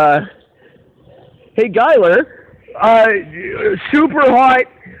like, hey, Guyler, super hot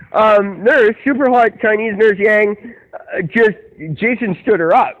nurse, super hot Chinese nurse Yang, Jason stood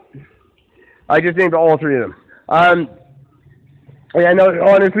her up. I just named all three of them. Yeah, no,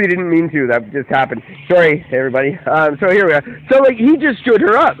 honestly, didn't mean to. That just happened. Sorry, everybody. So here we are. So, like, he just stood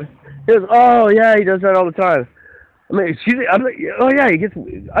her up. He goes, oh, yeah, he does that all the time. I'm like, oh yeah, he gets,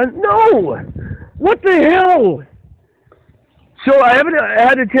 no! What the hell? So I haven't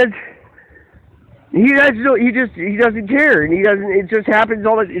had a test. He doesn't care, and it just happens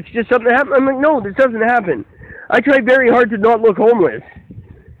it's just something that happens. I'm like, no, this doesn't happen. I try very hard to not look homeless,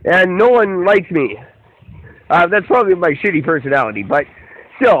 and no one likes me. That's probably my shitty personality, but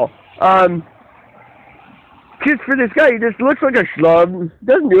still, just for this guy, he just looks like a schlub,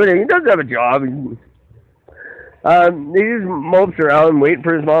 doesn't do anything, he doesn't have a job. He just mopes around, waiting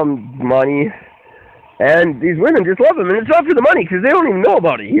for his mom's money, and these women just love him, and it's not for the money, because they don't even know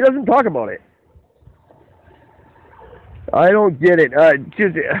about it. He doesn't talk about it. I don't get it.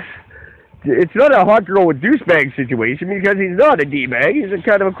 It's not a hot girl with douchebag situation because he's not a D-bag. He's a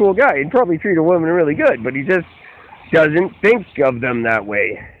kind of a cool guy. He'd probably treat a woman really good, but he just doesn't think of them that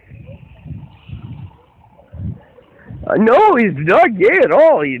way. No, he's not gay at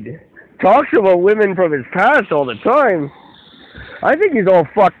all. He talks about women from his past all the time. I think he's all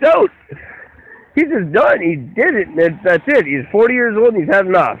fucked out. He's just done. He did it. That's it. He's 40 years old and he's had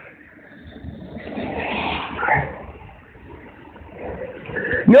enough.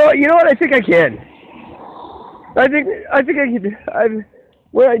 No, you know what? I think I can. I think I can.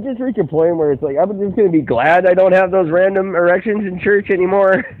 Where I just reach a point where it's like I'm just gonna be glad I don't have those random erections in church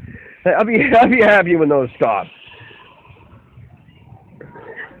anymore. I'll be happy when those stop.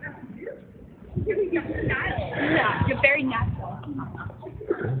 Yeah, you're very natural.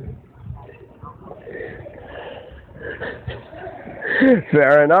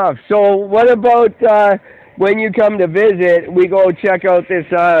 Fair enough. So what about when you come to visit, we go check out this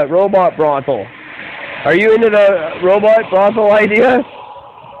robot brothel? Are you into the robot brothel idea?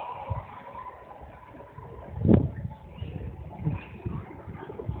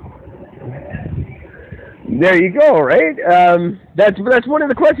 There you go, right? That's one of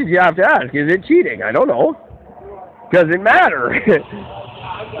the questions you have to ask. Is it cheating? I don't know. Does it matter?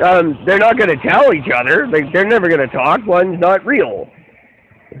 They're not going to tell each other. They're never going to talk. One's not real.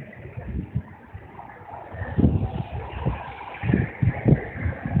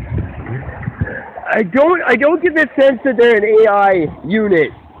 I don't get the sense that they're an AI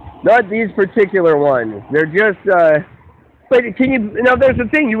unit. Not these particular ones. They're just but can you now there's the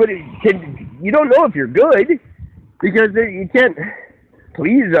thing, you don't know if you're good because you can't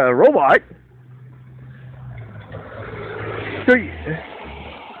please a robot. So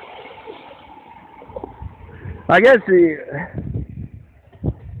I guess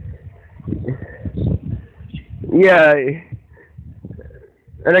yeah,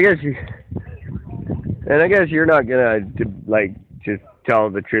 and I guess you're not gonna like just tell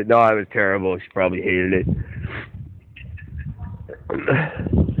the truth. No, I was terrible. She probably hated it.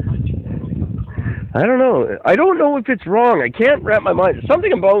 I don't know. I don't know if it's wrong. I can't wrap my mind.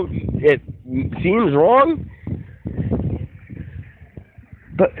 Something about it seems wrong,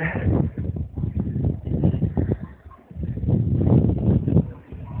 but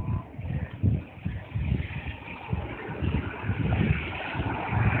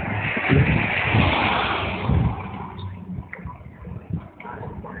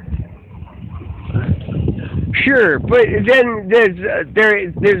sure, but then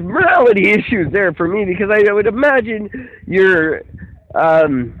there's morality issues there for me because I would imagine your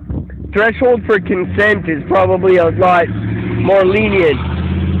threshold for consent is probably a lot more lenient.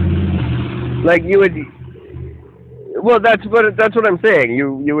 Like you would, well, that's what I'm saying.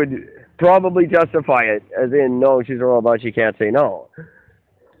 You would probably justify it as in no, she's a robot, she can't say no.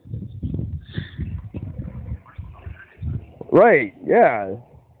 Right? Yeah.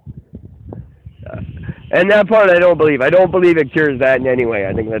 And that part I don't believe. I don't believe it cures that in any way.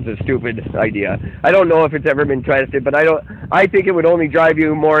 I think that's a stupid idea. I don't know if it's ever been tested, but I think it would only drive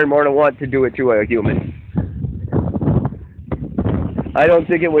you more and more to want to do it to a human. I don't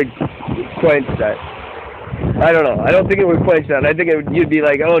think it would quench that. I don't know. I don't think it would quench that. I think you'd be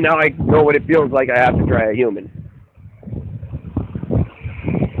like, oh, now I know what it feels like. I have to try a human.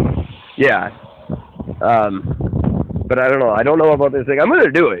 Yeah. But I don't know. I don't know about this thing. I'm going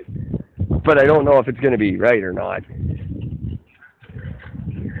to do it. But I don't know if it's going to be right or not.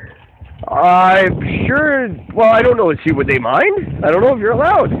 I'm sure, well, I don't know. Would they mind? I don't know if you're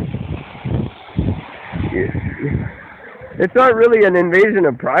allowed. It's not really an invasion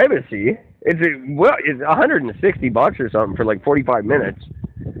of privacy. It's $160 or something for like 45 minutes.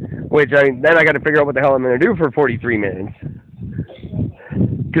 Which then I got to figure out what the hell I'm going to do for 43 minutes.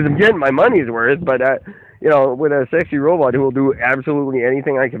 Because I'm getting my money's worth, but you know, with a sexy robot who will do absolutely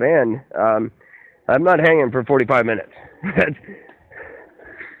anything I command, I'm not hanging for 45 minutes.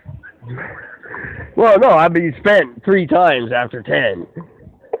 Well, no, I'll be spent 3 times after 10.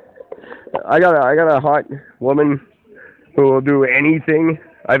 I got a hot woman who will do anything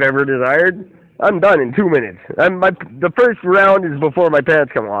I've ever desired. I'm done in 2 minutes. The first round is before my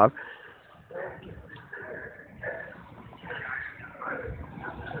pants come off.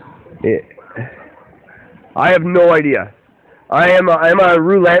 I have no idea. I'm a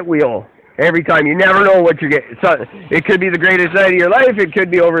roulette wheel every time. You never know what you get. It could be the greatest night of your life. It could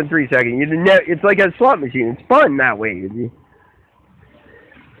be over in 3 seconds. It's like a slot machine. It's fun that way.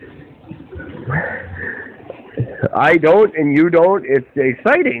 I don't, and you don't. It's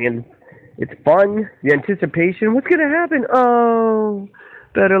exciting and it's fun. The anticipation. What's gonna happen? Oh,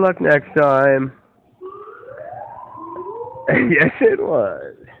 better luck next time. Yes, it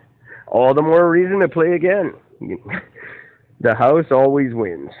was. All the more reason to play again. The house always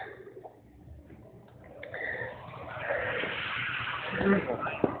wins.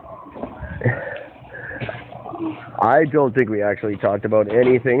 I don't think we actually talked about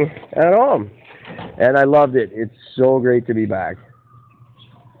anything at all. And I loved it. It's so great to be back.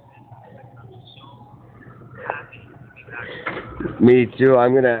 Me too.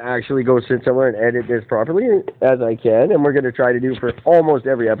 I'm going to actually go sit somewhere and edit this properly as I can. And we're going to try to do for almost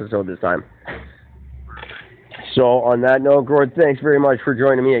every episode this time. So on that note, Gord, thanks very much for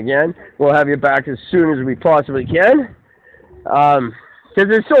joining me again. We'll have you back as soon as we possibly can. Because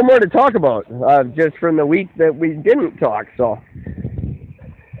there's still more to talk about just from the week that we didn't talk. So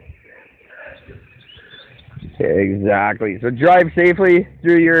exactly. So drive safely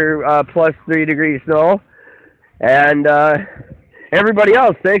through your +3 degree snow. And everybody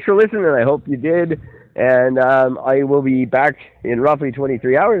else, thanks for listening. I hope you did. And I will be back in roughly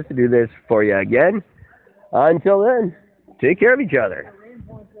 23 hours to do this for you again. Until then, take care of each other.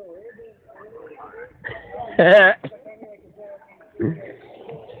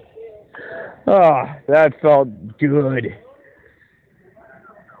 Oh, that felt good.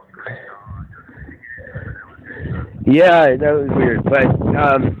 Yeah, that was weird, but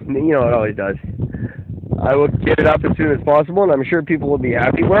you know, it always does. I will get it up as soon as possible, and I'm sure people will be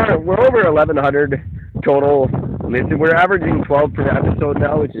happy. We're over 1,100 total listed. We're averaging 12 per episode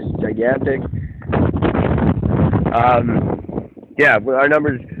now, which is gigantic. Yeah, our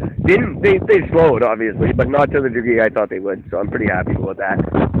numbers they slowed, obviously, but not to the degree I thought they would, so I'm pretty happy with that.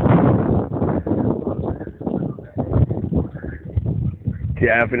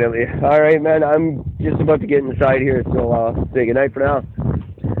 Definitely. All right, man, I'm just about to get inside here, so I'll say goodnight for now.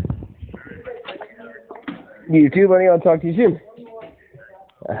 You too, buddy. I'll talk to you soon.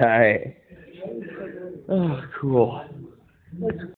 All right. Oh, cool.